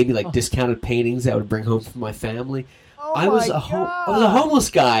with, he gave me discounted paintings that I would bring home for my family. I was a homeless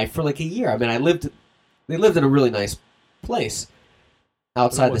guy for a year. I mean, they lived in a really nice place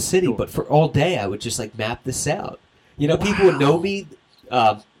outside the city, but for all day I would just map this out. People would know me.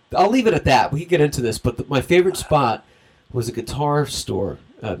 I'll leave it at that. We can get into this, but my favorite spot was a guitar store,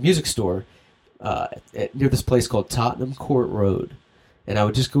 music store, near this place called Tottenham Court Road. And I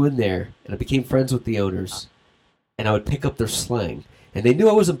would just go in there, and I became friends with the owners, and I would pick up their slang. And they knew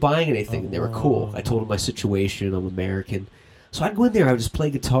I wasn't buying anything, and they were cool. I told them my situation, I'm American. So I'd go in there, I would just play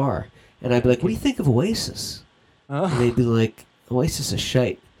guitar, and I'd be like, what do you think of Oasis? And they'd be like, Oasis is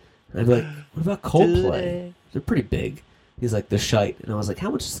shite. And I'd be like, what about Coldplay? They're pretty big. He's like, the shite. And I was like, how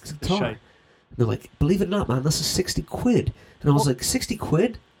much is this guitar? And they're like, believe it or not, man, this is 60 quid. And I was like, 60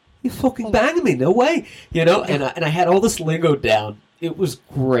 quid? You fucking banging me, no way. And I had all this lingo down. It was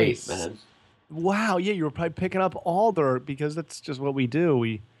great, man. Wow, yeah, you were probably picking up Alder because that's just what we do.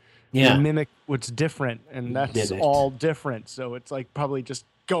 We mimic what's different, and that's all different. So it's like probably just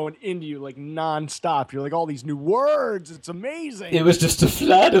going into you like nonstop. You're like, all these new words. It's amazing. It was just a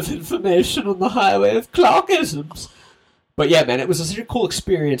flood of information on the highway of Clarkisms. But yeah, man, it was such a cool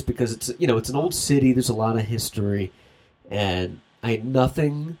experience because it's it's an old city. There's a lot of history, and I had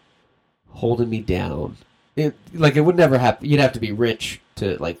nothing holding me down. It would never happen. You'd have to be rich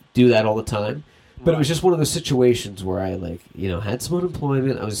to do that all the time. But It was just one of those situations where I had some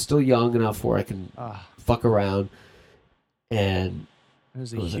unemployment. I was still young enough where I can fuck around, and it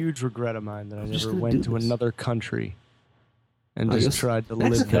was a huge regret of mine that I never went to another country and just tried to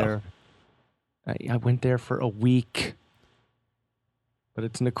live there. I went there for a week, but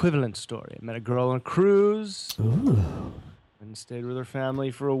it's an equivalent story. I met a girl on a cruise. Ooh. And stayed with her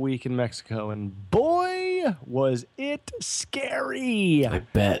family for a week in Mexico, and boy, was it scary! I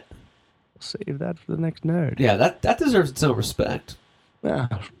bet. We'll save that for the next nerd. Yeah, that deserves its own respect. Yeah.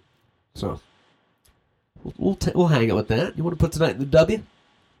 So we'll hang it with that. You want to put tonight in the W?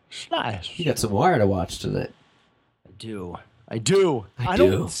 Nice. You got some Wire to watch tonight. I do. I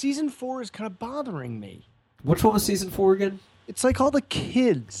don't. Season 4 is kind of bothering me. Which one was season 4 again? It's like all the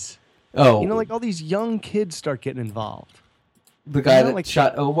kids. Oh, all these young kids start getting involved. The guy that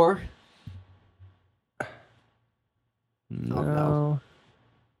shot Omar? No. Oh, no.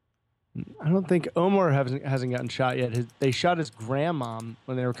 I don't think Omar hasn't gotten shot yet. They shot his grandmom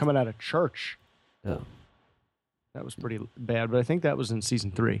when they were coming out of church. Oh. That was pretty bad, but I think that was in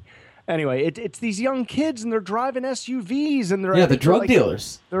season 3. Anyway, it's these young kids, and they're driving SUVs, and the drug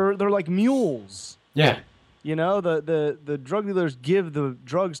dealers. They're like mules. Yeah. The drug dealers give the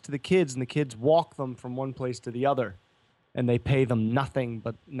drugs to the kids, and the kids walk them from one place to the other. And they pay them nothing,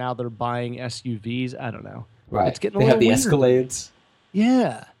 but now they're buying SUVs. I don't know. Right. It's getting they have the weird. Escalades.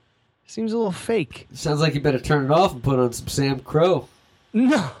 Yeah. Seems a little fake. Sounds like you better turn it off and put on some Sam Crow.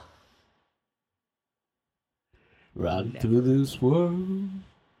 No. Riding through this world.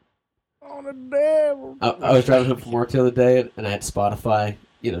 On a devil. I was driving home from work the other day, and I had Spotify,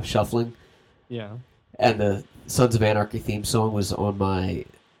 shuffling. Yeah. And the Sons of Anarchy theme song was on my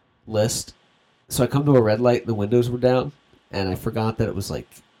list. So I come to a red light, and the windows were down. And I forgot that it was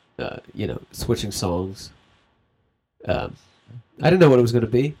switching songs. I didn't know what it was going to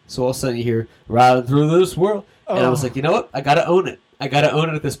be. So all of a sudden you hear, riding through this world. And I was like, you know what? I got to own it.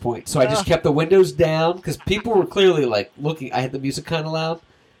 At this point. So I just kept the windows down because people were clearly looking. I had the music kind of loud.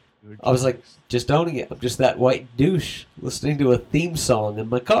 I was just owning it. I'm just that white douche listening to a theme song in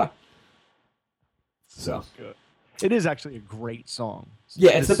my car. So good. It is actually a great song.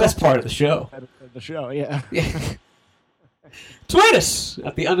 Yeah, it's the best part of the show. The show, yeah. Tweet us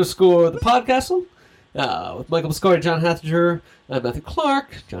at the _the podcastle with Michael Biscardi, John Hathinger, Matthew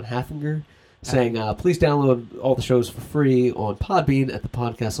Clark, John Hathinger, saying please download all the shows for free on Podbean at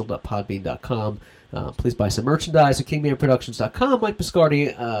thepodcastle.podbean.com. Please buy some merchandise at kingmanproductions.com, Mike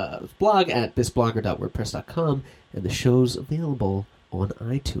Biscardi's blog at bisblogger.wordpress.com, and the show's available on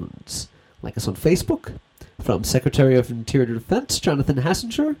iTunes. Like us on Facebook. From Secretary of Interior Defense, Jonathan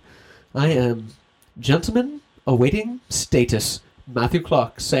Hassinger, I am gentleman awaiting status, Matthew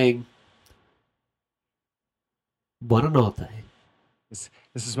Clark, saying, Buonanotte. This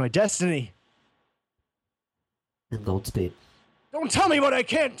is my destiny. And Goldspeed. Don't tell me what I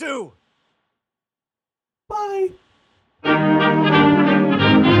can't do! Bye.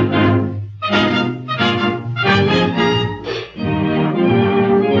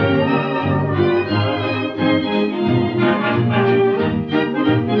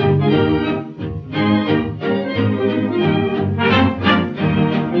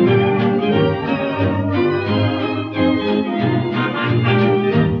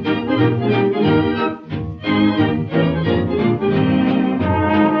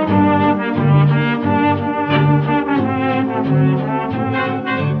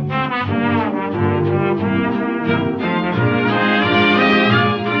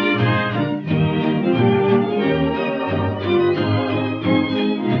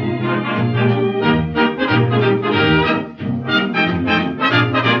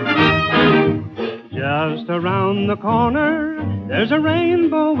 Around the corner, there's a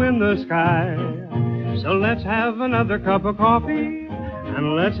rainbow in the sky. So let's have another cup of coffee,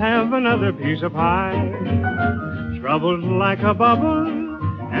 and let's have another piece of pie. Trouble's like a bubble,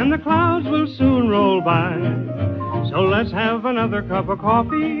 and the clouds will soon roll by. So let's have another cup of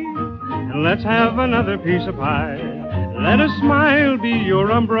coffee, and let's have another piece of pie. Let a smile be your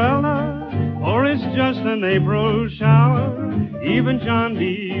umbrella, or it's just an April shower. Even John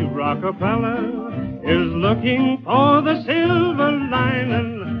D. Rockefeller is looking for the silver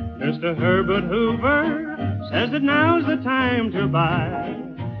lining. Mr. Herbert Hoover says that now's the time to buy.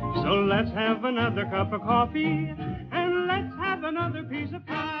 So let's have another cup of coffee and let's have another piece of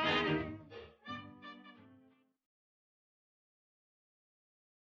pie.